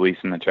Tobias was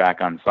leasing the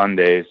track on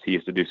Sundays, he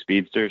used to do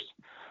speedsters.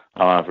 I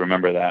don't know if you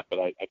remember that, but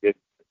I did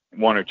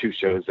one or two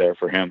shows there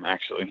for him,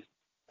 actually.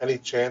 Any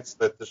chance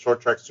that the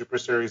Short Track Super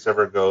Series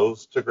ever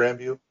goes to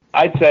Grandview?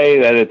 I'd say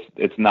that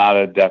it's not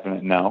a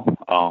definite no.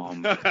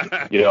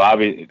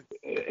 Obviously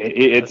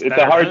it's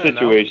a hard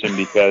situation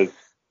because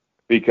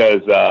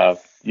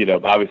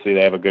obviously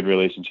they have a good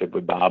relationship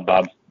with Bob.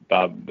 Bob.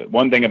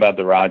 One thing about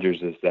the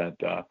Rogers is that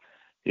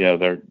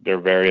they're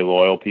very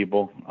loyal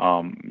people.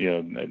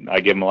 I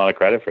give them a lot of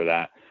credit for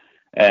that.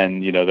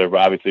 And, they're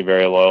obviously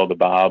very loyal to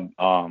Bob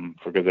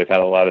because they've had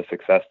a lot of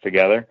success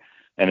together.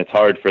 And it's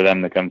hard for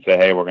them to come say,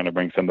 hey, we're going to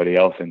bring somebody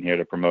else in here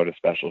to promote a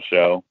special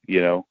show,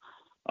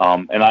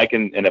 and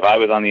if I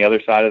was on the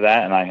other side of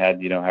that and I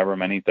had, however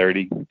many,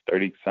 30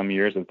 some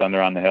years of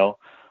Thunder on the Hill,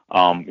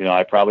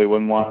 I probably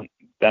wouldn't want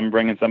them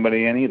bringing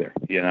somebody in either,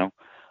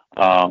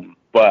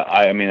 But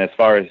as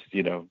far as,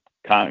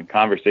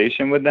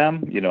 conversation with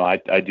them,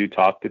 I do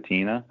talk to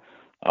Tina.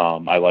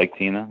 I like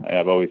Tina.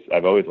 I've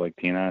always liked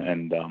Tina.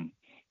 And,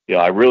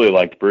 I really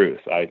liked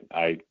Bruce.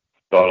 I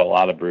thought a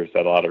lot of Bruce,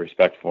 had a lot of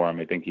respect for him.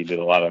 I think he did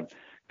a lot of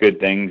good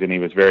things, and he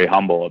was very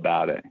humble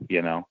about it,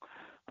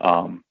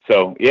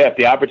 if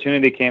the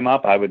opportunity came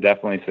up, I would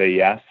definitely say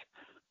yes.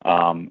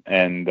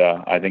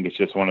 I think it's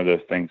just one of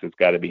those things that's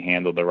got to be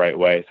handled the right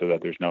way so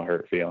that there's no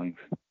hurt feelings.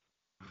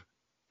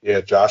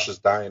 Yeah, Josh is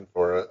dying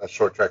for a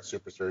Short Track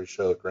Super Series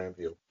show at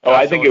Grandview. Oh,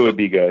 I think it would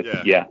be good.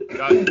 Yeah.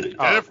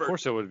 Jennifer, of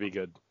course it would be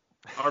good.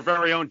 Our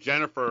very own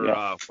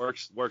Jennifer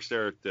works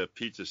there at the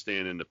pizza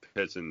stand in the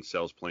pits and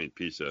sells plain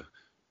pizza.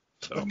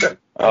 So.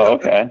 Oh,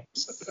 okay.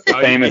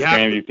 Famous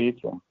Grandview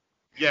pizza.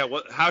 Yeah,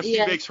 well, how she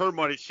makes her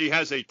money, she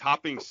has a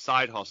topping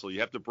side hustle. You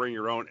have to bring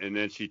your own, and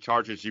then she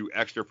charges you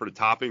extra for the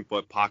topping,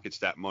 but pockets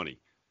that money.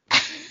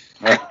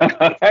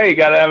 Hey, you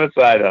gotta have a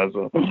side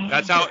hustle.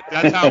 That's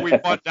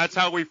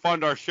how we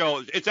fund our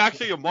show. It's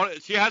actually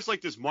she has like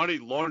this money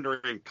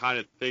laundering kind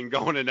of thing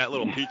going in that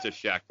little pizza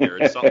shack there.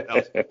 It's something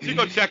else. You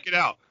go check it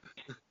out.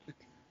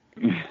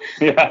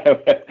 Yeah,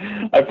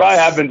 it probably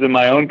happens in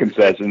my own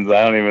concessions.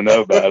 I don't even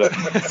know about it.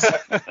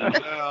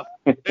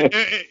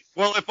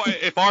 Well,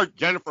 if our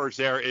Jennifer's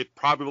there, it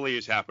probably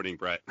is happening,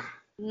 Brett.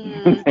 I'll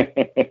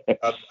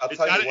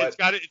tell you what.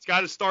 It's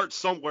got to start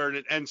somewhere and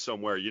it ends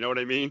somewhere. You know what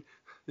I mean?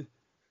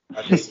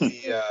 I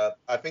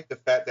think the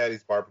Fat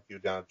Daddy's Barbecue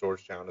down at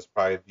Georgetown is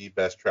probably the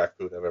best track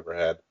food I've ever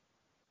had.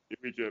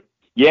 Me too.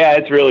 Yeah,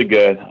 it's really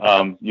good.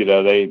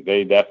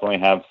 They definitely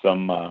have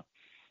some.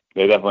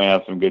 They definitely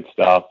have some good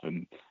stuff,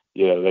 and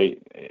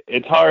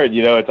it's hard.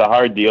 It's a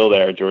hard deal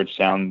there at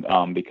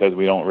Georgetown because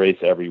we don't race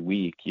every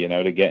week.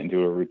 To get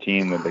into a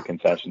routine with the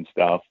concession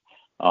stuff.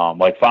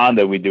 Like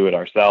Fonda, we do it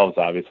ourselves,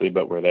 obviously,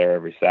 but we're there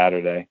every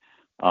Saturday.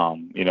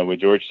 With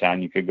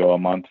Georgetown, you could go a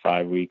month,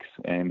 5 weeks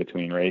in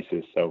between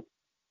races. So,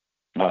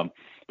 but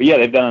yeah,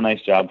 they've done a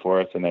nice job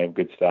for us, and they have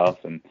good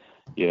stuff. And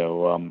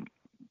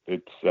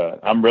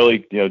I'm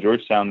really,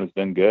 Georgetown has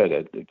been good.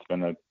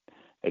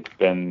 It's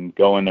been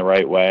going the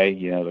right way.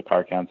 The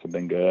car counts have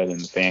been good, and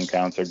the fan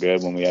counts are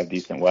good when we have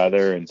decent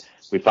weather. And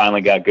we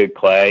finally got good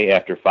clay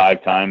after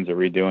 5 times of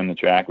redoing the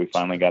track. We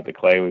finally got the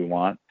clay we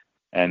want,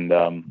 and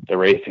the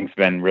racing's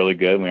been really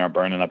good. We aren't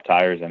burning up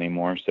tires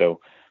anymore, so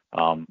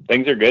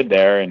things are good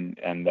there. And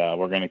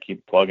we're going to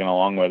keep plugging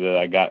along with it.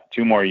 I got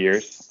 2 more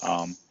years.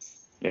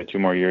 2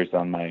 more years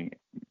on my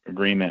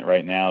agreement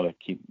right now to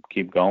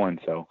keep going.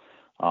 So.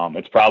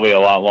 It's probably a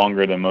lot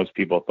longer than most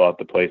people thought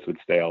the place would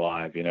stay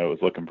alive. It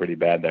was looking pretty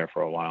bad there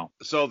for a while.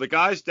 So the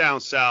guys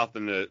down south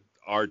in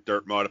our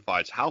dirt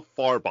modifieds, how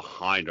far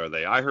behind are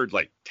they? I heard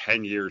like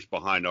 10 years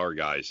behind our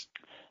guys.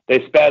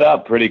 They sped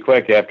up pretty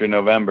quick after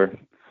November.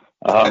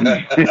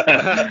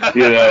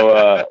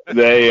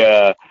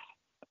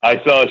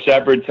 I saw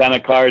Shepard sent a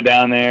car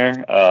down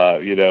there.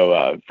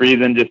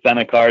 Friesen just sent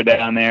a car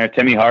down there.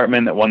 Timmy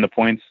Hartman that won the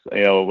points,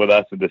 with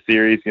us at the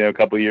series, a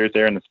couple of years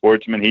there in the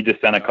Sportsman, he just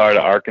sent a car to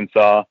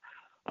Arkansas.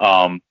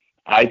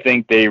 I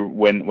think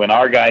when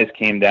our guys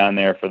came down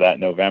there for that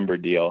November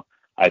deal,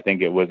 I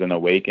think it was an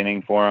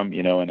awakening for them,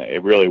 and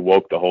it really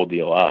woke the whole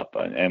deal up.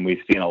 And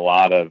we've seen a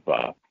lot of,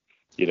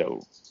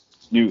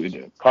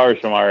 new cars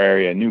from our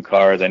area, new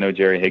cars. I know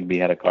Jerry Higbee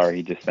had a car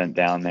he just sent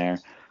down there.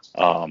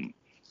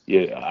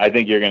 I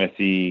think you're going to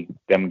see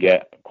them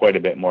get quite a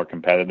bit more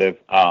competitive.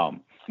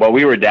 While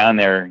we were down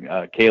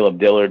there, Caleb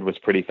Dillard was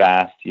pretty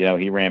fast.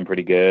 He ran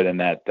pretty good. And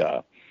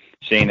that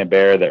Shane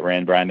Hebert that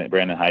ran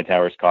Brandon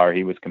Hightower's car,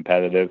 he was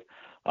competitive.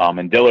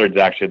 And Dillard's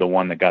actually the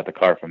one that got the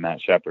car from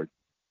Matt Shepard.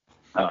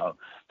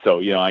 So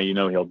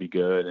he'll be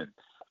good.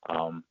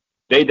 And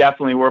they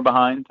definitely were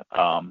behind,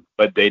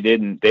 but they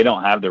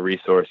don't have the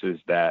resources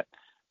that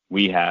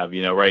we have.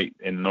 Right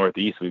in the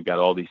Northeast, we've got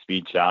all these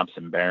speed shops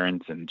and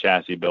Barron's and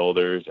chassis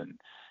builders, and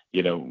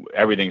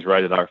everything's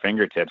right at our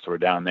fingertips. We're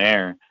down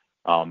there.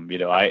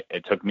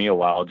 It took me a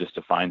while just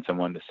to find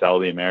someone to sell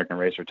the American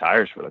Racer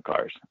tires for the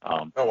cars.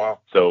 Oh wow!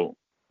 So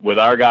with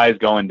our guys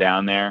going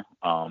down there,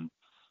 and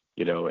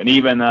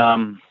even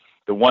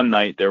the one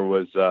night there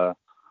was a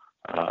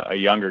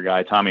younger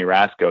guy, Tommy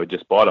Rasco,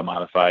 just bought a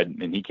modified,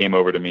 and he came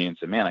over to me and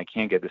said, "Man, I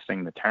can't get this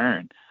thing to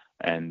turn."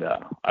 And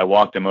I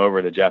walked him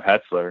over to Jeff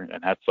Hetzler,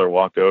 and Hetzler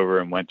walked over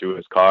and went through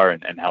his car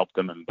and helped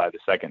him. And by the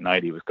second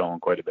night, he was going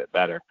quite a bit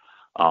better.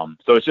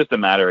 So it's just a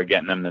matter of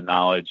getting them the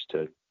knowledge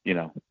to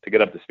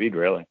get up to speed,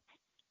 really.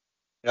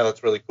 Yeah,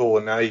 that's really cool.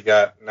 And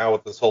now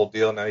with this whole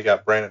deal, now you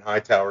got Brandon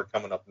Hightower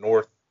coming up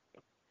north,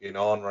 and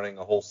running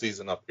a whole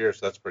season up here.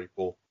 So that's pretty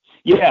cool.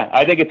 Yeah,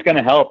 I think it's going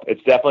to help.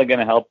 It's definitely going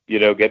to help,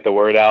 get the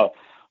word out.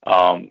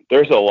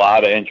 There's a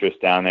lot of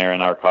interest down there in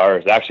our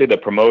cars. Actually, the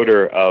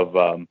promoter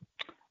of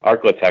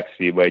Arklatex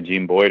Speedway,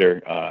 Gene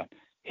Boyder,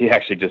 he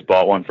actually just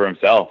bought one for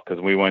himself because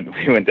we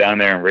went down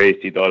there and raced.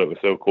 He thought it was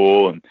so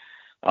cool,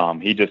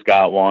 and he just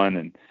got one.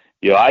 And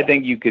I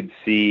think you could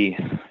see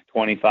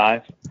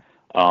 25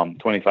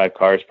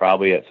 cars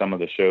probably at some of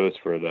the shows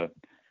for the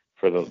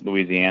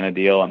Louisiana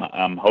deal, and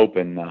I'm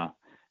hoping that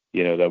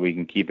we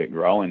can keep it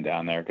growing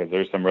down there because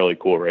there's some really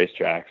cool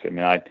racetracks. I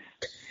mean,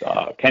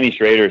 Kenny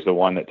Schrader's the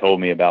one that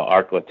told me about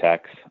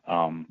Arklatex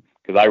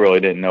because I really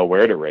didn't know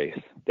where to race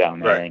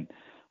down there. Right.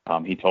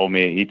 And he told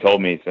me, he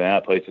said,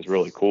 that place is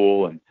really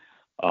cool.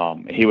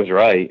 And he was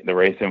right. The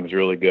racing was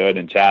really good,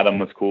 and Chatham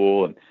was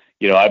cool. And,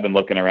 I've been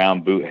looking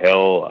around Boot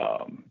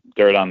Hill,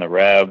 Dirt on the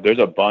Rev. There's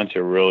a bunch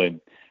of really,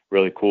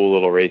 really cool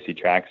little racy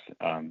tracks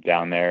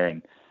down there.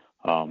 And,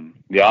 I'm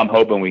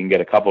hoping we can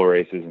get a couple of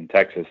races in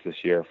Texas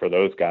this year for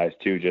those guys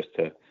too, just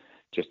to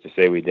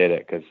say we did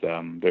it. Cause,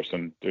 there's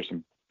some,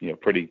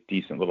 pretty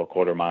decent little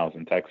quarter miles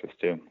in Texas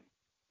too.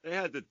 They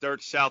had the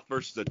Dirt South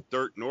versus the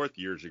Dirt North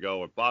years ago,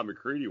 where Bob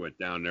McCready went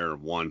down there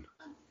and won.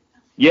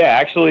 Yeah,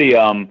 actually,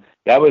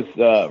 that was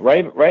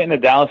right in the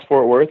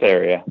Dallas-Fort Worth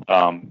area.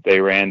 They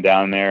ran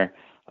down there.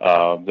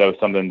 That was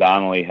something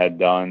Donnelly had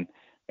done,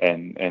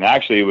 and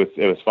actually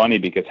it was funny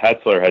because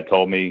Hetzler had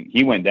told me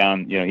he went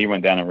down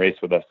and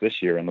raced with us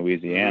this year in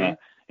Louisiana,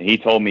 mm-hmm. and he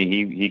told me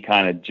he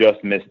kind of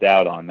just missed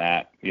out on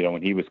that,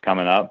 when he was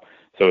coming up.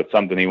 So it's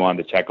something he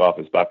wanted to check off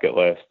his bucket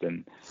list.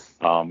 And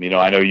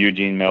I know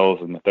Eugene Mills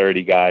and the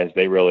 30 guys,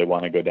 they really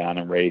want to go down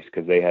and race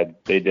because they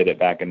did it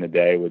back in the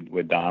day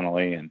with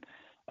Donnelly. And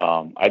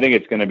I think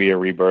it's going to be a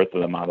rebirth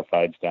of the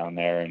modifieds down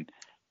there, and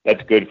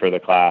that's good for the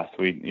class.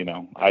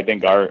 I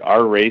think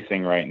our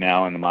racing right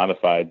now in the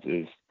modifieds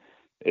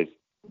is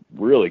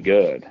really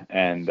good.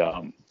 And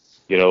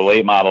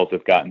late models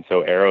have gotten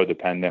so aero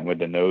dependent with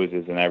the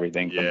noses and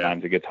everything. Yeah.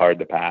 Sometimes it gets hard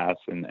to pass,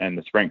 and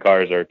the sprint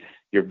cars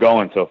you're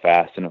going so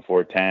fast in a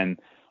 410.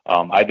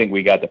 I think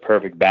we got the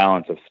perfect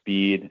balance of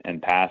speed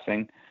and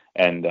passing,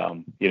 and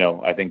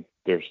I think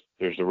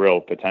there's a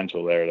real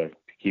potential there to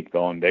keep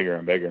going bigger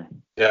and bigger.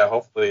 Yeah,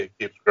 hopefully it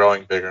keeps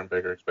growing bigger and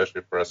bigger,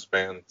 especially for us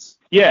fans.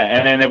 Yeah,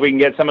 and then if we can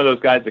get some of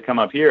those guys to come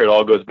up here, it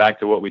all goes back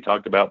to what we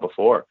talked about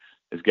before,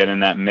 is getting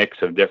that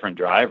mix of different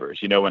drivers.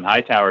 When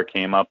Hightower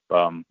came up,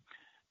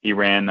 he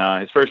ran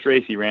his first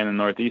race he ran in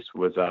the Northeast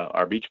was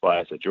our Beach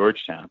Blast at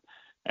Georgetown,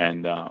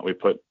 and we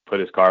put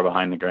his car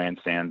behind the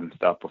grandstands and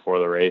stuff before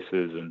the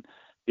races, and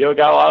it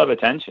got a lot of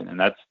attention. And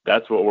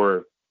that's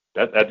what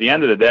at the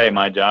end of the day,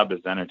 my job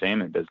is the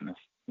entertainment business.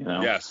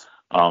 Yes.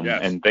 Yes.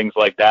 And things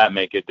like that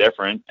make it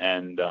different,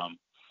 and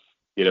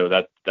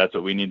that's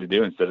what we need to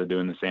do instead of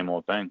doing the same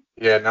old thing.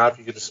 Yeah, now if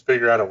you could just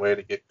figure out a way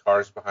to get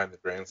cars behind the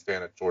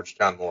grandstand at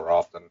Georgetown more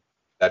often,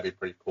 that'd be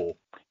pretty cool.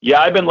 Yeah,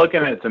 I've been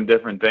looking at some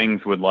different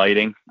things with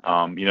lighting.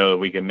 That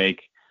we can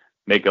make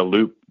a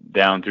loop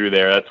down through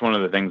there. That's one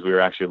of the things we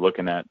were actually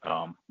looking at.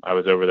 I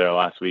was over there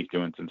last week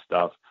doing some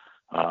stuff,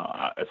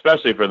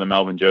 especially for the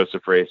Melvin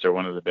Joseph race or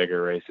one of the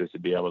bigger races to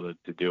be able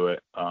to do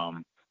it.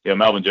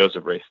 Melvin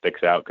Joseph race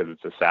sticks out because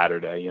it's a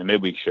Saturday.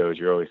 Midweek shows,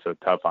 you're always so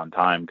tough on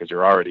time because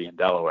you're already in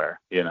Delaware,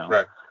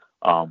 Right.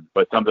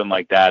 But something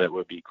like that, it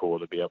would be cool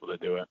to be able to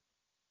do it.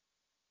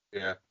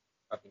 Yeah,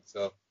 I think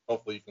so.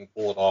 Hopefully you can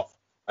pull it off.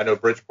 I know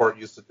Bridgeport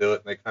used to do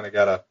it, and they kind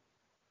of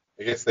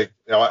I guess they,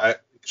 I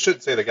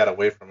shouldn't say they got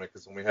away from it,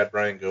 because when we had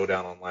Brian go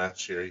down on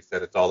last year, he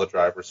said it's all the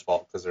driver's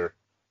fault because they're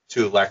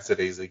too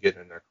lackadaisy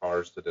getting in their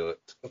cars to do it.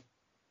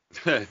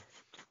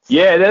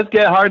 Yeah, it does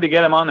get hard to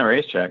get them on the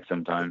racetrack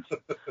sometimes.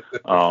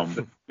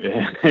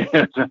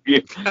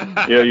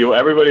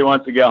 Everybody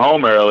wants to get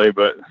home early,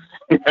 but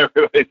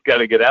everybody's got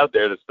to get out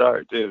there to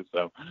start too.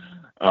 So,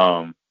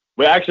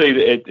 but actually,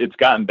 it's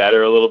gotten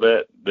better a little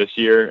bit this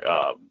year.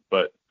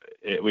 But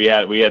we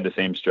had the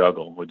same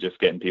struggle with just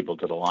getting people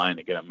to the line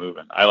to get them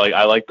moving. I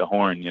like the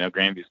horn.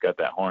 Grandview's got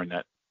that horn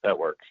that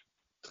works.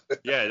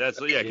 Yeah,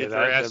 get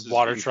their asses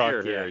water in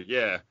truck. gear.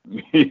 Yeah.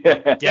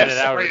 Get it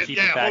out or keep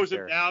it back hose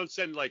there. it down,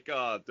 send like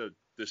the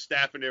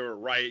staff in there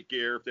with riot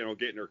gear if they don't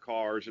get in their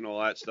cars and all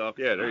that stuff.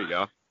 Yeah, there you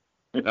go.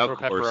 Of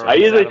course. I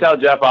usually tell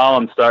Jeff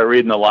Allen start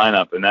reading the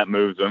lineup, and that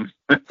moves them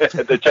at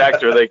the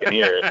tracks where they can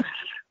hear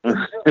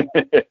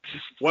it.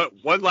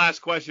 One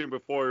last question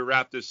before we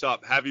wrap this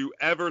up. Have you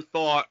ever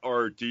thought,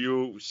 or do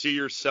you see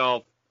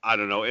yourself, I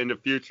don't know, in the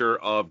future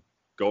of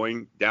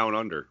going down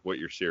under with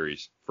your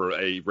series for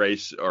a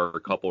race or a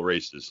couple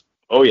races?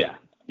 Oh yeah.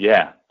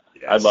 Yes.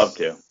 I'd love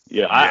to.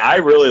 Yeah. I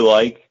really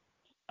like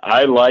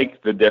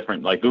the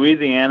different, like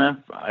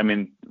Louisiana. I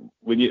mean,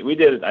 we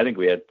did, I think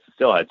we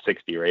still had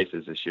 60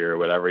 races this year or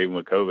whatever, even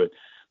with COVID.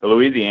 The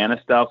Louisiana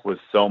stuff was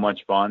so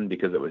much fun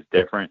because it was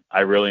different. I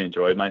really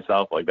enjoyed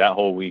myself. Like that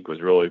whole week was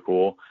really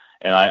cool.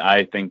 And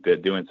I think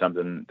that doing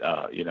something,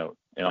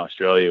 in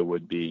Australia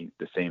would be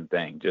the same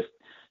thing.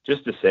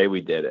 Just to say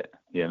we did it,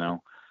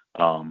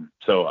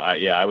 So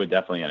I would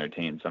definitely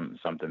entertain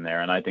something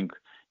there. And I think,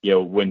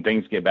 when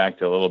things get back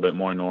to a little bit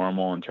more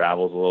normal and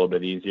travel's a little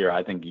bit easier,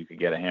 I think you could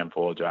get a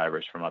handful of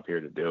drivers from up here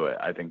to do it.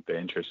 I think the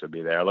interest would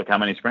be there. Look how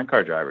many sprint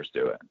car drivers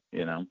do it,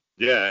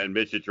 Yeah, and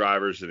midget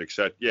drivers and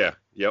etc. Yeah,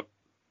 yep.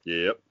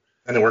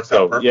 And it works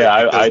out perfect. Yeah,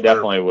 I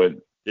definitely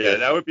would. Yeah,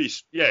 that would be,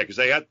 because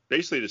they got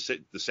basically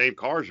the same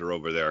cars are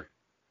over there.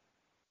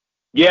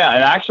 Yeah,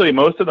 and actually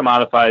most of the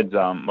modifieds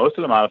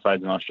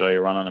in Australia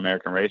run on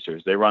American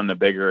racers. They run the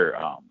bigger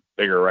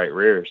right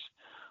rears.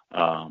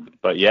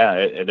 But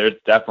yeah, there's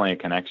definitely a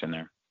connection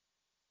there.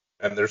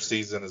 And their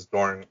season is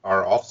during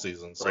our off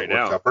season, so it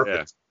works out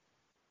perfect.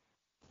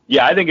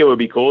 Yeah, I think it would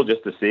be cool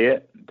just to see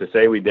it, to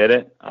say we did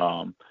it.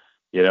 And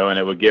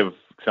it would give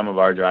some of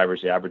our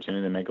drivers the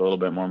opportunity to make a little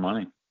bit more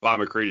money. Bob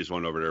McCready's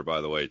one over there,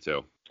 by the way,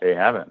 too. They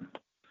haven't.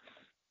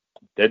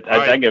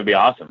 I think it would be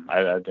awesome.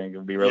 I think it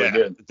would be really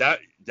good.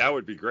 That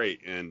would be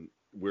great, and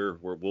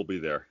we'll be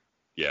there.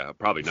 Yeah,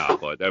 probably not,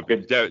 but that'd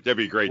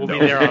be great. We'll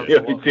be there.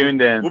 You'll be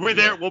tuned in. We'll be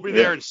there. We'll be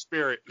there in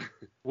spirit.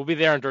 We'll be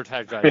there on Dirt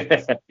Tag Drive.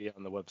 Be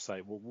on the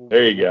website.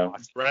 There you go.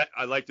 Brett,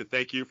 I'd like to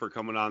thank you for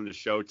coming on the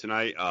show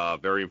tonight.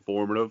 Very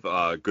informative.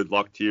 Good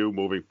luck to you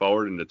moving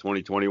forward in the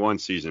 2021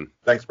 season.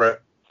 Thanks,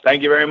 Brett.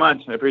 Thank you very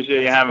much. I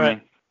appreciate you having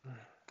me.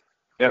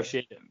 Yep.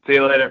 Appreciate it. See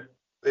you later.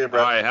 See you,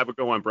 Brett. All right, have a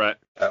good one, Brett.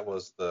 That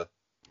was the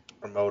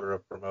promoter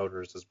of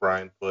promoters, as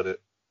Brian put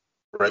it.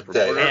 Brett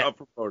Day.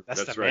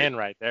 That's the right. man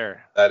right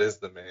there. That is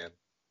the man.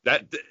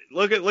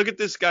 Look at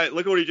this guy.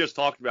 Look at what he just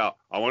talked about.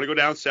 I want to go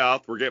down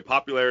south. We're getting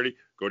popularity.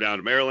 Go down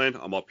to Maryland.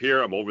 I'm up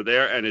here. I'm over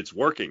there, and it's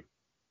working.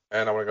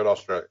 And I want to go to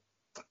Australia.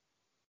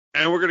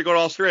 And we're going to go to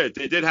Australia.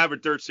 They did have a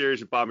dirt series,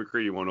 and Bob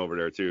McCready won over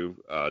there too.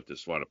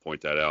 Just want to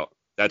point that out.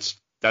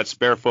 That's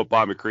barefoot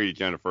Bob McCready,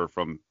 Jennifer,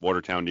 from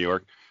Watertown, New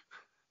York.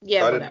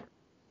 Yeah, so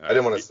I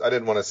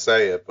didn't want to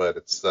say it, but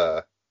it's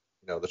the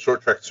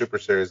short track super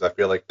series. I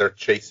feel like they're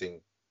chasing,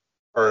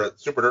 or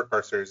Super Dirt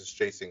Car Series is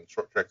chasing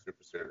short track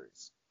super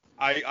series.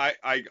 I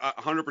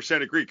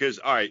 100% agree, because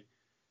I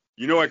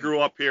grew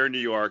up here in New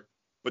York,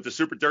 but the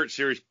Super Dirt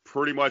Series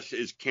pretty much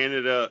is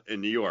Canada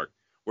and New York,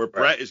 where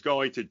Brett is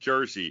going to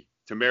Jersey,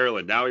 to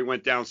Maryland. Now he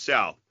went down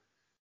south,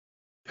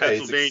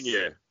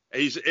 Pennsylvania.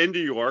 He's in New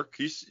York.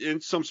 He's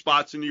in some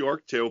spots in New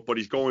York too, but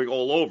he's going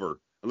all over.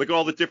 And look at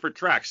all the different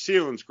tracks.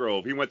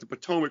 Selinsgrove. He went to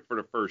Potomac for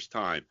the first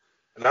time.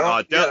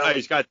 And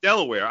he's got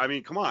Delaware. I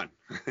mean, come on.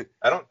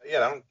 I don't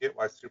get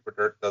why Super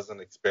Dirt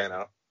doesn't expand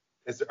out.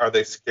 Are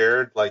they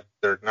scared like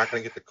they're not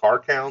going to get the car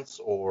counts,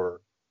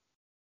 or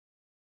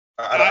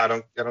I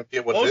don't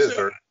get what it is.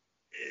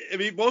 I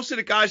mean, most of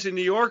the guys in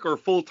New York are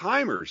full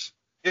timers.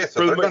 Yeah,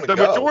 so the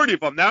majority of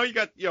them. Now you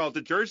got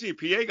the Jersey and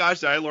PA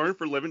guys that I learned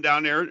for living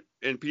down there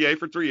in PA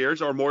for 3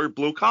 years are more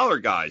blue collar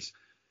guys,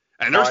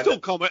 and they're still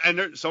coming.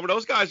 And some of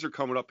those guys are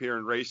coming up here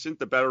and racing.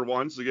 The better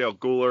ones,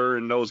 Guler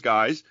and those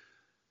guys.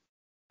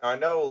 I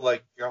know,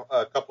 like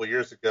a couple of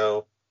years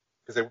ago,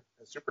 because the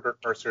Super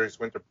Dirt Car Series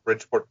went to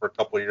Bridgeport for a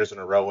couple of years in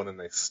a row, and then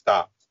they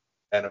stopped.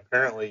 And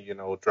apparently,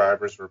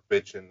 drivers were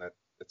bitching that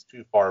it's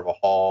too far of a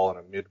haul and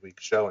a midweek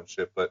show and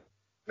shit. But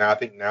I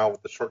think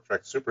with the Short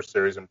Track Super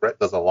Series, and Brett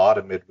does a lot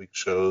of midweek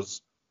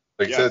shows,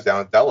 like you said,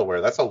 down in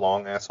Delaware. That's a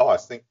long ass haul. I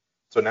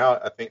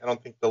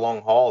don't think the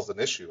long haul is an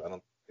issue. You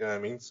know what I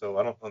mean? So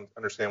I don't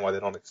understand why they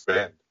don't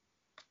expand.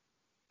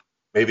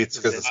 Maybe it's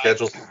because the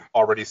schedule's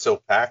already so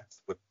packed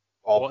with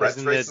all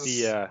Brett's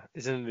races.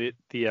 Isn't it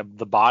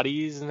the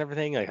bodies and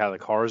everything, like how the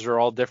cars are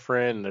all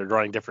different and they're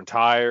running different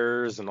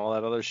tires and all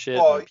that other shit?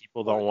 Well, and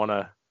people don't want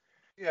to.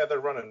 Yeah,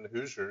 they're running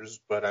Hoosiers,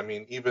 but I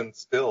mean, even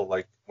still,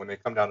 like when they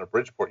come down to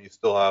Bridgeport, you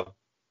still have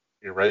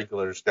your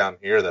regulars down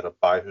here that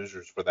buy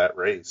Hoosiers for that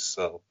race.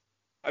 So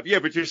Yeah,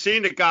 but you're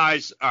seeing the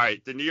guys. All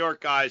right, the New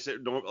York guys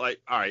that don't like.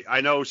 All right,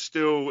 I know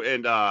Stu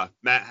and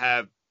Matt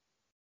have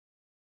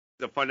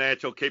the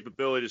financial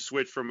capability to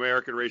switch from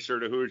American Racer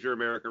to Hoosier,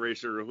 American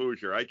Racer to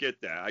Hoosier. I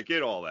get that. I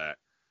get all that.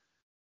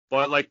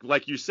 But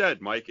like you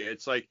said, Mike,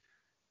 it's like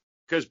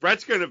because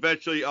Brett's going to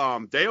eventually,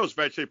 Deyo's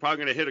eventually probably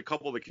going to hit a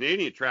couple of the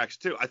Canadian tracks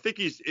too. I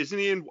think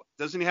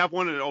doesn't he have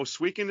one in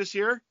Oswego this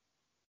year?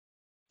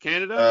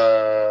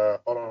 Canada?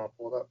 hold on, I'll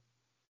pull it up.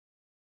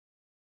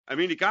 I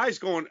mean, the guy's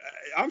going,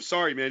 I'm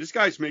sorry, man, this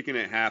guy's making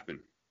it happen.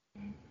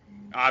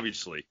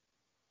 Obviously.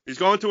 He's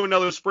going to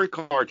another sprint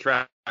car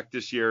track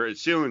this year at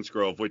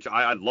Selinsgrove, which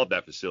I love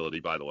that facility,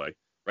 by the way.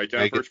 Right,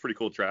 Jennifer? It's a pretty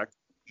cool track.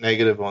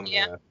 Negative on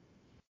the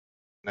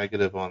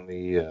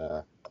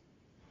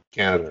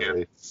Canada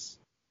race.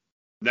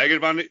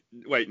 Negative on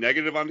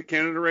the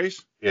Canada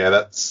race? Yeah,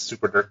 that's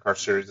Super Dirt Car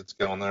Series that's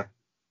going there.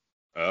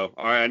 Oh,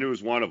 all right. I knew it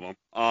was one of them.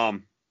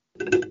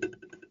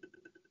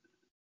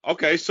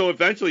 Okay, so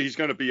eventually he's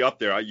going to be up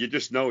there. You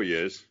just know he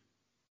is.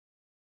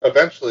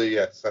 Eventually,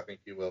 yes, I think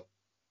he will.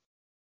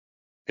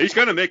 He's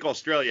going to make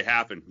Australia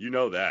happen. You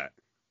know that.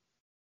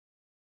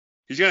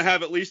 He's going to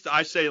have at least,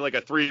 I say, like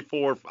a 3,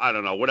 4, I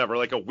don't know, whatever,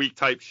 like a week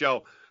type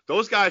show. When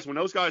those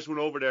guys went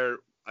over there,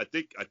 I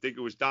think it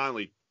was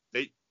Donnelly.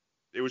 It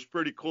was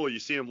pretty cool. You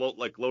see him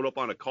load up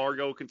on a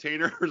cargo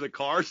container or the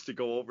cars to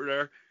go over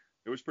there.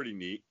 It was pretty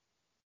neat.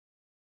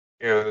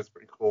 Yeah, that's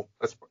pretty cool.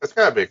 It's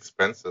gotta be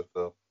expensive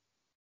though.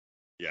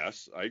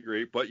 Yes, I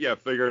agree. But yeah,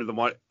 figure the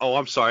money. Oh,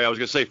 I'm sorry. I was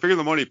gonna say figure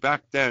the money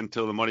back then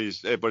till the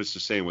money's. But it's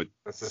the same with.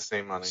 It's the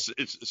same money.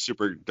 It's a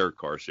Super Dirt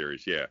Car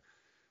Series, yeah.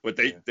 But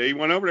they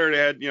went over there. They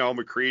had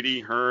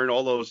McCready, Hearn,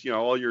 all those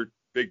all your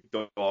big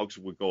dogs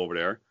would go over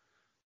there.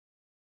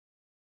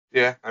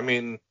 Yeah, I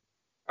mean,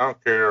 I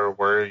don't care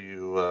where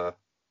you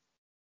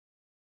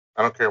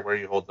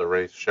hold the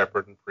race.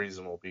 Shepard and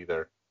Friesen will be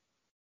there.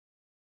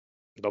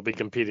 They'll be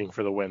competing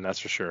for the win, that's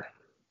for sure.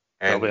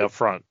 And they'll be up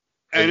front.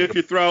 And if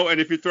you throw,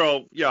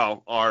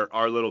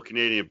 our little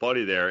Canadian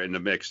buddy there in the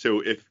mix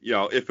too, if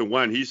and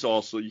when he's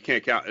also, you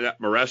can't count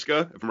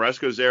Maresca. If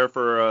Maresca's there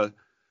for a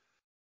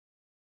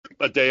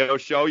Deyo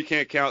show, you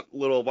can't count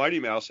little Mighty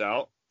Mouse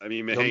out. I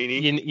mean,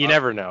 Mahaney. You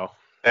never know.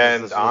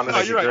 And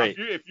honestly, you're right.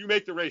 If you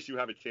make the race, you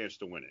have a chance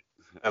to win it.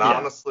 And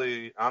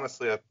honestly, I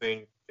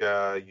think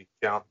you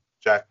count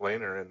Jack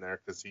Lehner in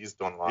there because he's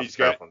doing a lot of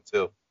traveling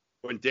too.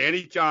 When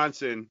Danny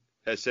Johnson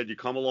has said you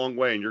come a long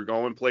way and you're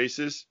going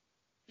places,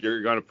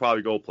 you're going to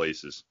probably go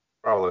places.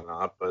 Probably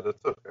not, but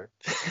it's okay.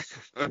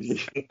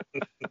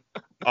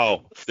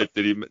 Oh, did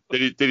he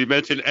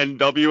mention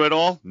NW at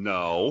all?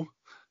 No.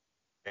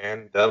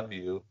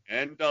 NW.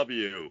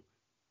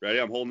 Ready?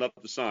 I'm holding up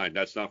the sign.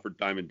 That's not for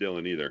Diamond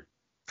Dillon either.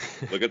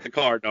 Look at the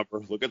card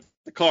number.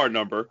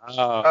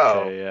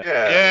 Oh, okay,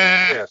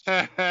 yeah.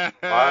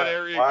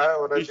 Why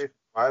would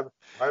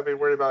I be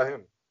worried about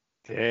him?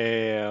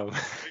 Damn.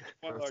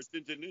 Our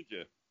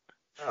Ninja.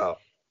 Oh.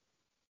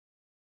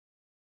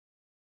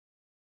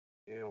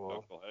 Yeah,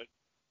 well.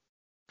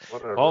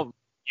 Whatever. Well,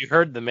 you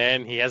heard the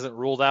man. He hasn't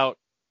ruled out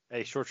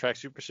a short track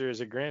Super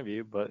Series at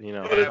Grandview, but that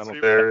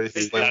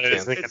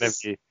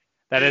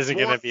isn't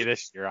going to be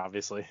this year,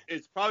 obviously.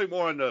 It's probably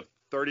more on the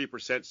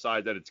 30%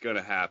 side that it's going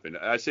to happen.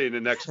 I say in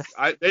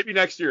the maybe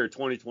next year,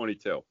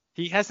 2022.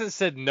 He hasn't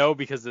said no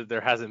because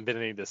there hasn't been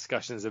any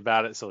discussions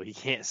about it, so he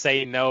can't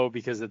say no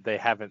because they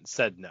haven't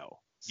said no.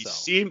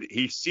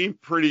 He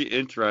seemed pretty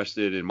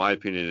interested, in my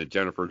opinion, in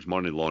Jennifer's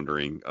money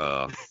laundering.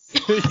 Yeah,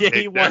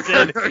 he wants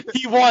in.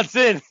 He wants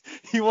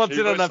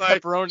in on that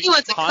pepperoni. He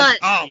wants a cut.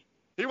 Oh,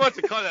 he wants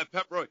to cut that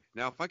pepperoni.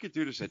 Now, if I could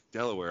do this at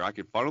Delaware, I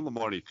could funnel the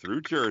money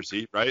through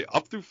Jersey, right,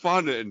 up through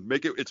Fonda, and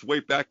make it its way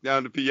back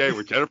down to PA,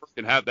 where Jennifer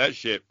can have that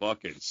shit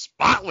fucking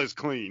spotless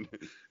clean.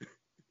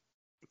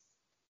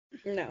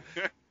 No.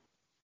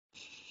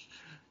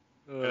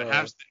 And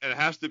it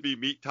has to be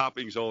meat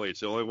toppings only. It's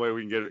the only way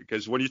we can get it,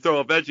 because when you throw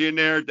a veggie in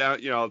there,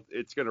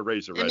 it's going to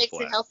raise a red flag. It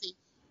makes it healthy.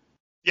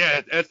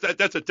 Yeah,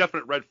 that's a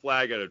definite red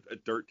flag at a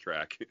dirt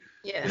track.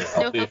 Yeah,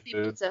 no healthy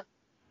pizza.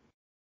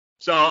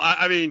 So,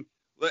 I mean,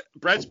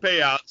 Brett's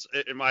payouts,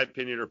 in my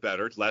opinion, are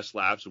better. It's less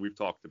laps, and we've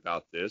talked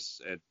about this.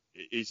 And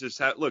he's just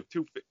had,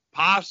 potentially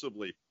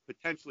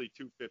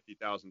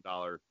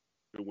 $250,000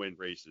 to win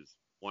races.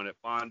 One at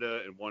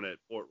Fonda and one at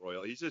Port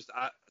Royal. He's just,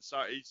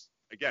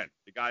 again,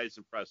 the guy is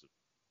impressive.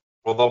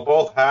 Well, they'll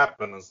both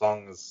happen as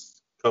long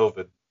as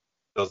COVID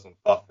doesn't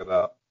fuck it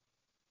up.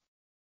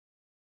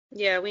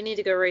 Yeah, we need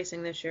to go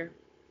racing this year.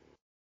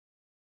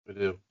 We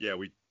do. Yeah,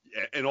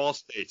 in all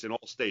states,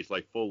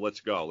 like full, let's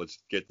go. Let's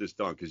get this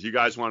done. Because you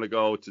guys want to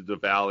go to the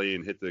Valley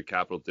and hit the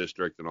Capital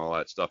District and all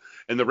that stuff.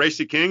 And the Race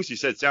of Kings, you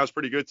said, sounds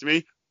pretty good to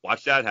me.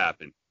 Watch that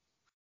happen.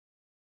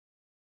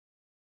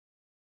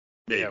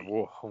 Maybe. Yeah,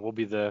 we'll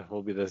be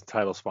the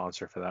title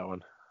sponsor for that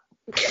one.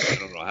 I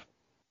don't know.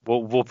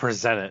 We'll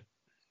present it.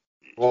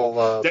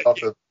 Well,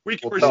 we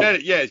can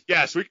present it.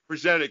 Yes, we can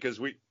present it because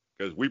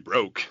because we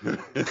broke.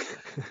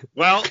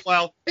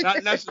 well,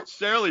 not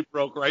necessarily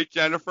broke, right,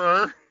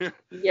 Jennifer?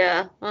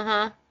 Yeah.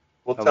 Uh-huh.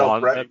 We'll tell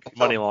Brett.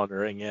 Money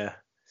laundering, yeah.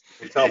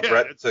 We'll tell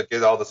Brett to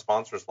get all the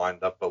sponsors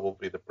lined up, but we'll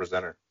be the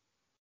presenter.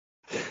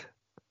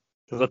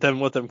 Let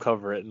them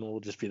cover it, and we'll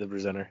just be the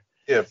presenter.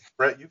 Yeah,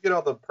 Brett, you get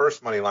all the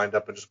purse money lined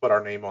up and just put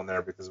our name on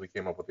there because we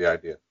came up with the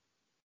idea.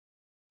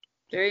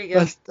 There you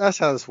go. That's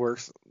how this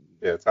works.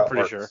 Yeah, it's how it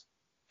Pretty works. sure.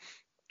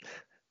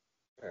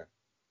 Yeah,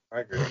 I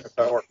agree. That's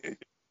how it works.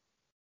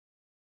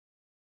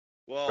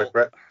 Well, Like,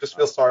 Brett, just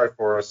feel sorry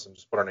for us and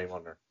just put our name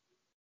on there.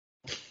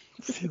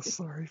 Feel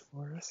sorry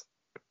for us.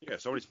 yeah,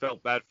 somebody's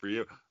felt bad for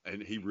you,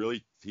 and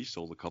he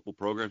sold a couple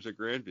programs at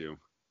Grandview.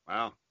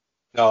 Wow.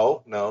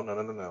 No.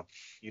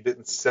 He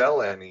didn't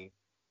sell any.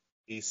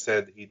 He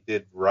said he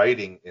did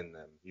writing in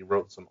them. He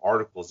wrote some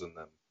articles in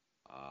them.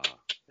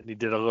 And he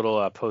did a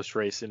little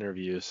post-race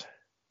interviews.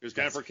 Because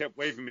Jennifer kept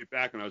waving me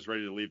back when I was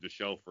ready to leave the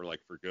show for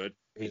good.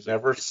 He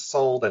never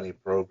sold any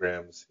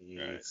programs. He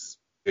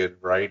did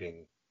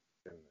writing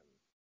in them.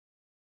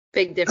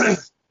 Big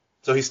difference.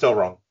 So he's still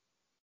wrong.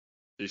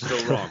 He's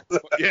still wrong.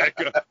 Yeah,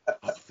 good.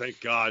 Oh,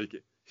 thank God.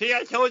 See,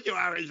 I told you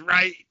I was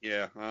right.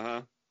 Yeah,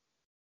 uh-huh.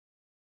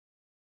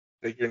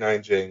 Take your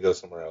 9J and go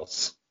somewhere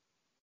else.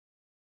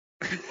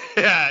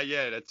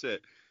 yeah, that's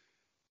it.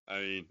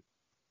 I mean,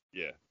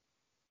 yeah.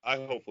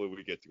 Hopefully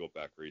we get to go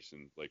back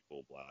racing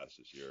full blast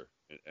this year,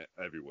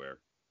 everywhere.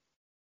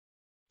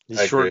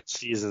 These short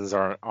seasons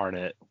aren't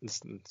it.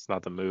 It's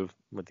not the move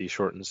with these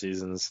shortened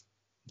seasons.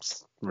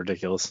 It's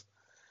ridiculous.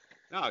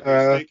 No,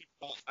 because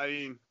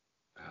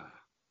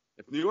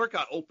if New York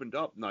got opened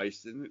up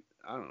nice, then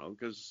I don't know,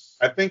 because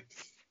I think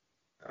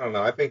PA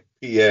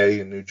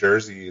and New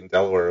Jersey and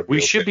Delaware.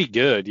 We should be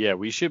good. Yeah,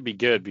 we should be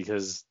good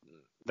because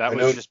that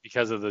was just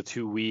because of the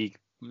 2 week,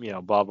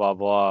 blah blah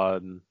blah,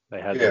 and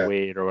they had to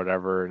wait or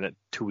whatever, and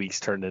 2 weeks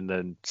turned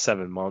into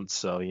 7 months.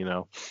 So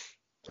Yeah,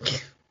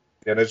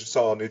 and I just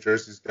saw New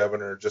Jersey's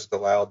governor just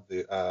allowed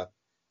the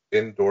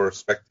indoor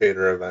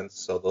spectator events,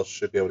 so they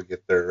should be able to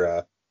get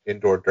their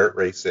indoor dirt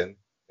race in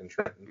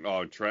Trenton.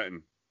 Oh,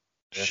 Trenton.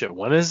 Yeah. Shit,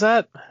 when is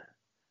that?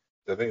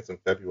 I think it's in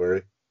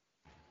February.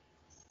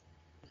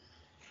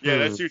 Yeah,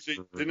 that's usually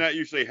didn't that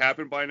usually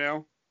happen by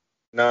now?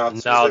 No,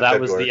 that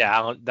was the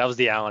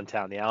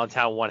Allentown. The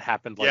Allentown one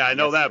happened. Yeah, I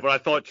know that, but I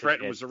thought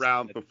Trenton was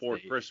around before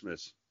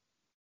Christmas.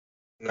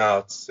 No,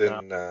 it's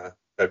in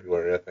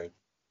February, I think.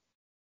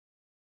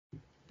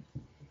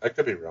 I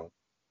could be wrong.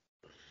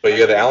 But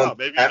yeah,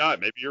 maybe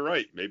not. Maybe you're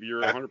right. Maybe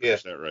you're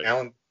 100%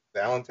 right.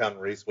 The Allentown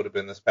race would have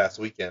been this past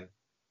weekend.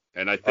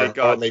 And I think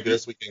or maybe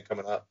this weekend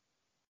coming up.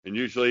 And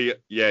usually,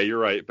 yeah, you're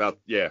right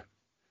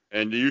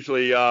And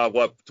usually,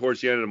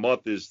 towards the end of the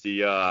month is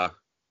the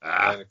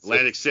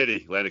Atlantic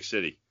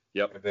City.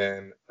 Yep. And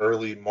then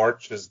early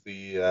March is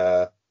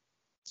the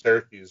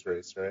Syracuse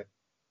race, right?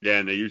 Yeah,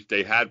 and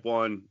they had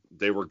one.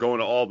 They were going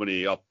to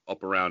Albany up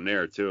around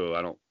there too.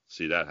 I don't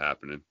see that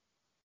happening.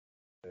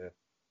 Yeah.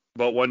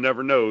 But one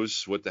never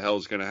knows what the hell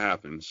is going to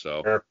happen.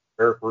 So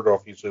Eric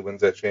Rudolph usually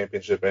wins that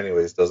championship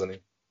anyways, doesn't he?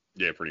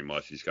 Yeah, pretty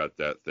much. He's got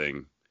that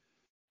thing.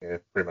 Yeah,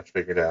 pretty much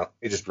figured out.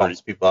 He just bumps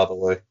people out of the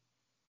way.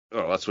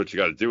 Oh, that's what you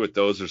got to do with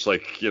those. There's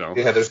Yeah,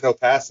 there's no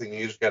passing.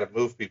 You just got to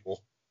move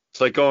people. It's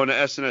like going to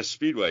S&S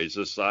Speedway. It's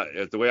just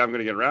the way I'm going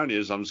to get around you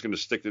is I'm just going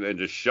to stick it and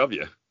just shove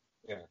you.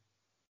 Yeah.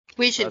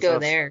 We should go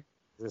there.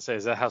 I was gonna say,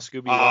 is that how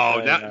Scooby?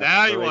 Oh,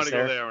 now you want to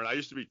go there? I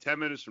used to be 10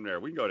 minutes from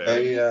there. We can go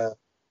there.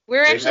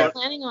 We're actually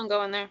planning on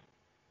going there.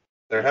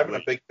 They're having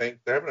a big thing.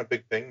 They're having a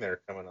big thing there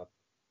coming up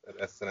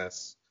at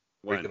S&S.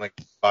 Where you can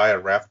buy a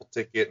raffle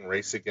ticket and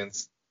race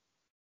against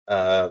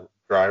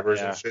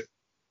drivers and shit.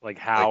 Like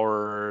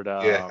Howard.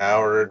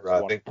 Howard.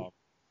 I think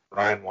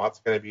Ryan Watt's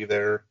going to be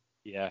there.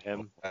 Yeah,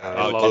 him.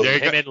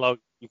 Logan. Him and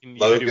Logan. You can do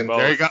both.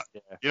 There you go.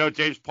 Yeah.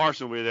 James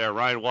Parsons will be there.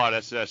 Ryan Watt,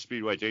 S&S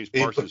Speedway. James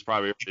Parsons is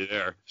probably already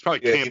there. He's probably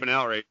camping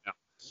out right now.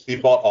 He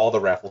bought all the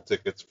raffle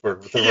tickets for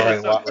the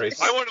Ryan Watt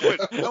race. I want to win.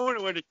 I want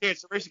to win the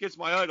chance to race against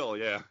my idol.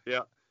 Yeah.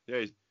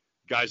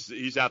 Guys,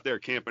 he's out there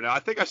camping out. I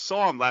think I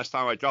saw him last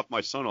time I dropped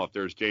my son off.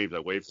 There's James. I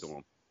waved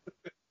to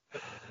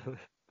him.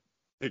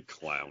 Big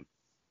clown.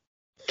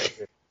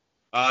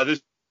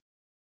 This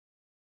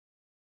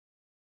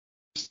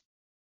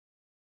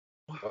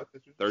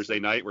Thursday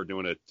night, we're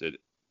doing it.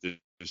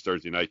 This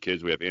Thursday night,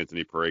 kids. We have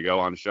Anthony Perego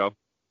on the show.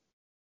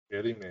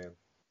 Goody man.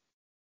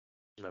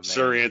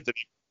 Sir Anthony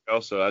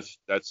Perego. So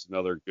that's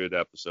another good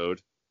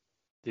episode.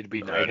 Did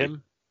we knight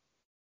him?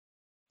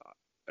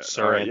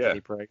 Sir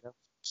Anthony Perego.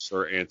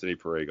 Sir Anthony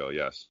Perego,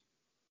 yes.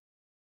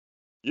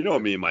 You know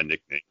me and my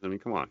nickname. I mean,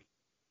 come on.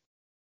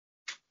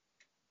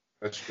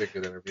 That should be a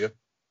good interview.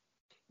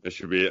 It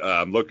should be.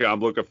 I'm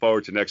looking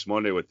forward to next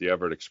Monday with the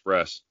Everett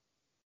Express.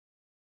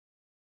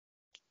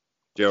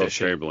 Gerald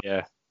Chamberlain.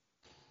 Yeah.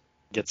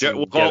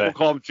 We'll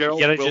call him Gerald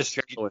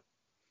Chamberlain.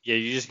 Yeah,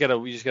 you just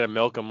gotta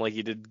milk him like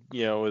you did,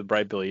 with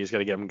Bright Bill. You just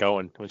gotta get him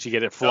going. Once you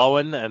get it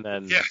flowing, and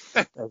then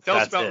tell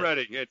us about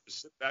Reading. Yeah,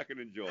 just sit back and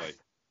enjoy.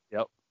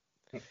 Yep.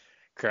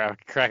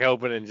 Crack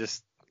open and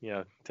just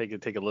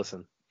take a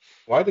listen.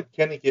 Why did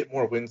Kenny get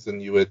more wins than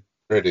you at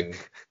Reading?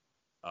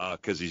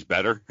 because he's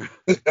better.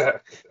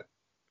 But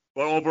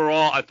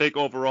overall, I think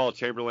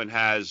Chamberlain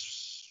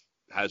has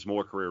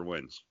more career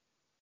wins.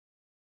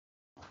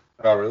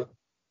 Oh, really?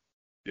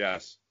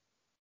 Yes.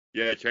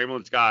 Yeah,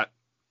 Chamberlain's got.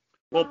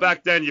 Well,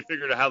 back then you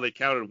figured out how they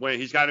counted win.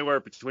 He's got anywhere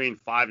between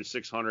 500 and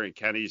 600, and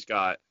Kenny's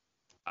got,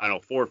 I don't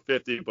know,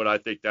 450. But I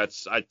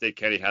think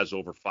Kenny has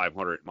over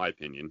 500 in my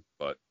opinion.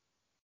 But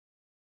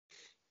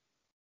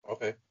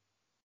okay,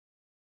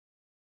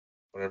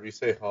 whatever you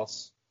say,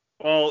 Hoss.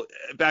 well,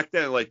 back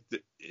then, like,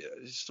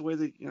 it's the way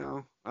that,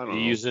 I don't know.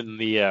 Using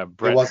the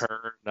Brett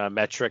Hearn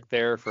metric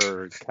there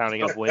for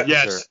counting up wins?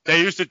 Yes, or?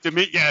 They used it.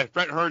 Yeah,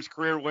 Brett Hearn's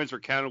career wins were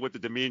counted with the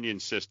Dominion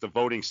system, the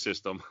voting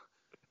system.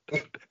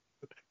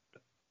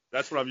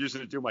 That's what I'm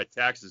using to do my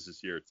taxes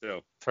this year, too.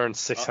 Turn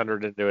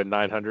 600 into a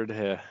 900,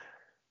 yeah.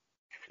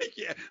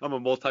 Yeah,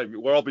 we'll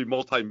all be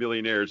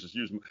multi-millionaires. Just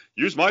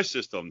use my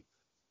system.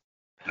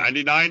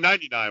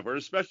 $99.99. We're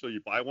a special.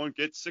 You buy one,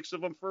 get 6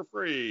 of them for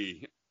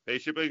free. Pay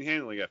shipping and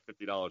handling at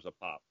 $50 a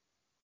pop.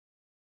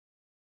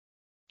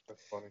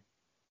 That's funny.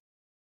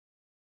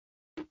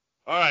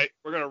 All right,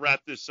 we're going to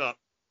wrap this up.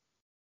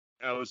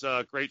 That was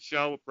a great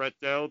show with Brett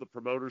Deyo, the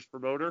promoter's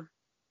promoter.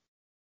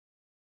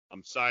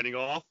 I'm signing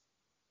off.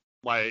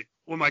 With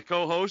my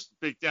co-host,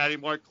 Big Daddy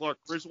Mark Clark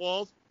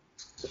Griswold.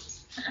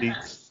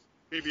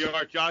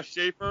 PBR Josh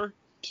Schaefer.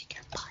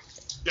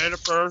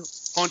 Jennifer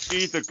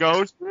Punchy the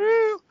Ghost.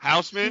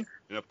 Houseman.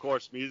 And, of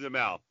course, me, the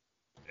Mouth.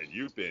 And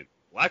you've been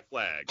Black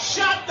Flag.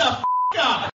 Shut the f*** up!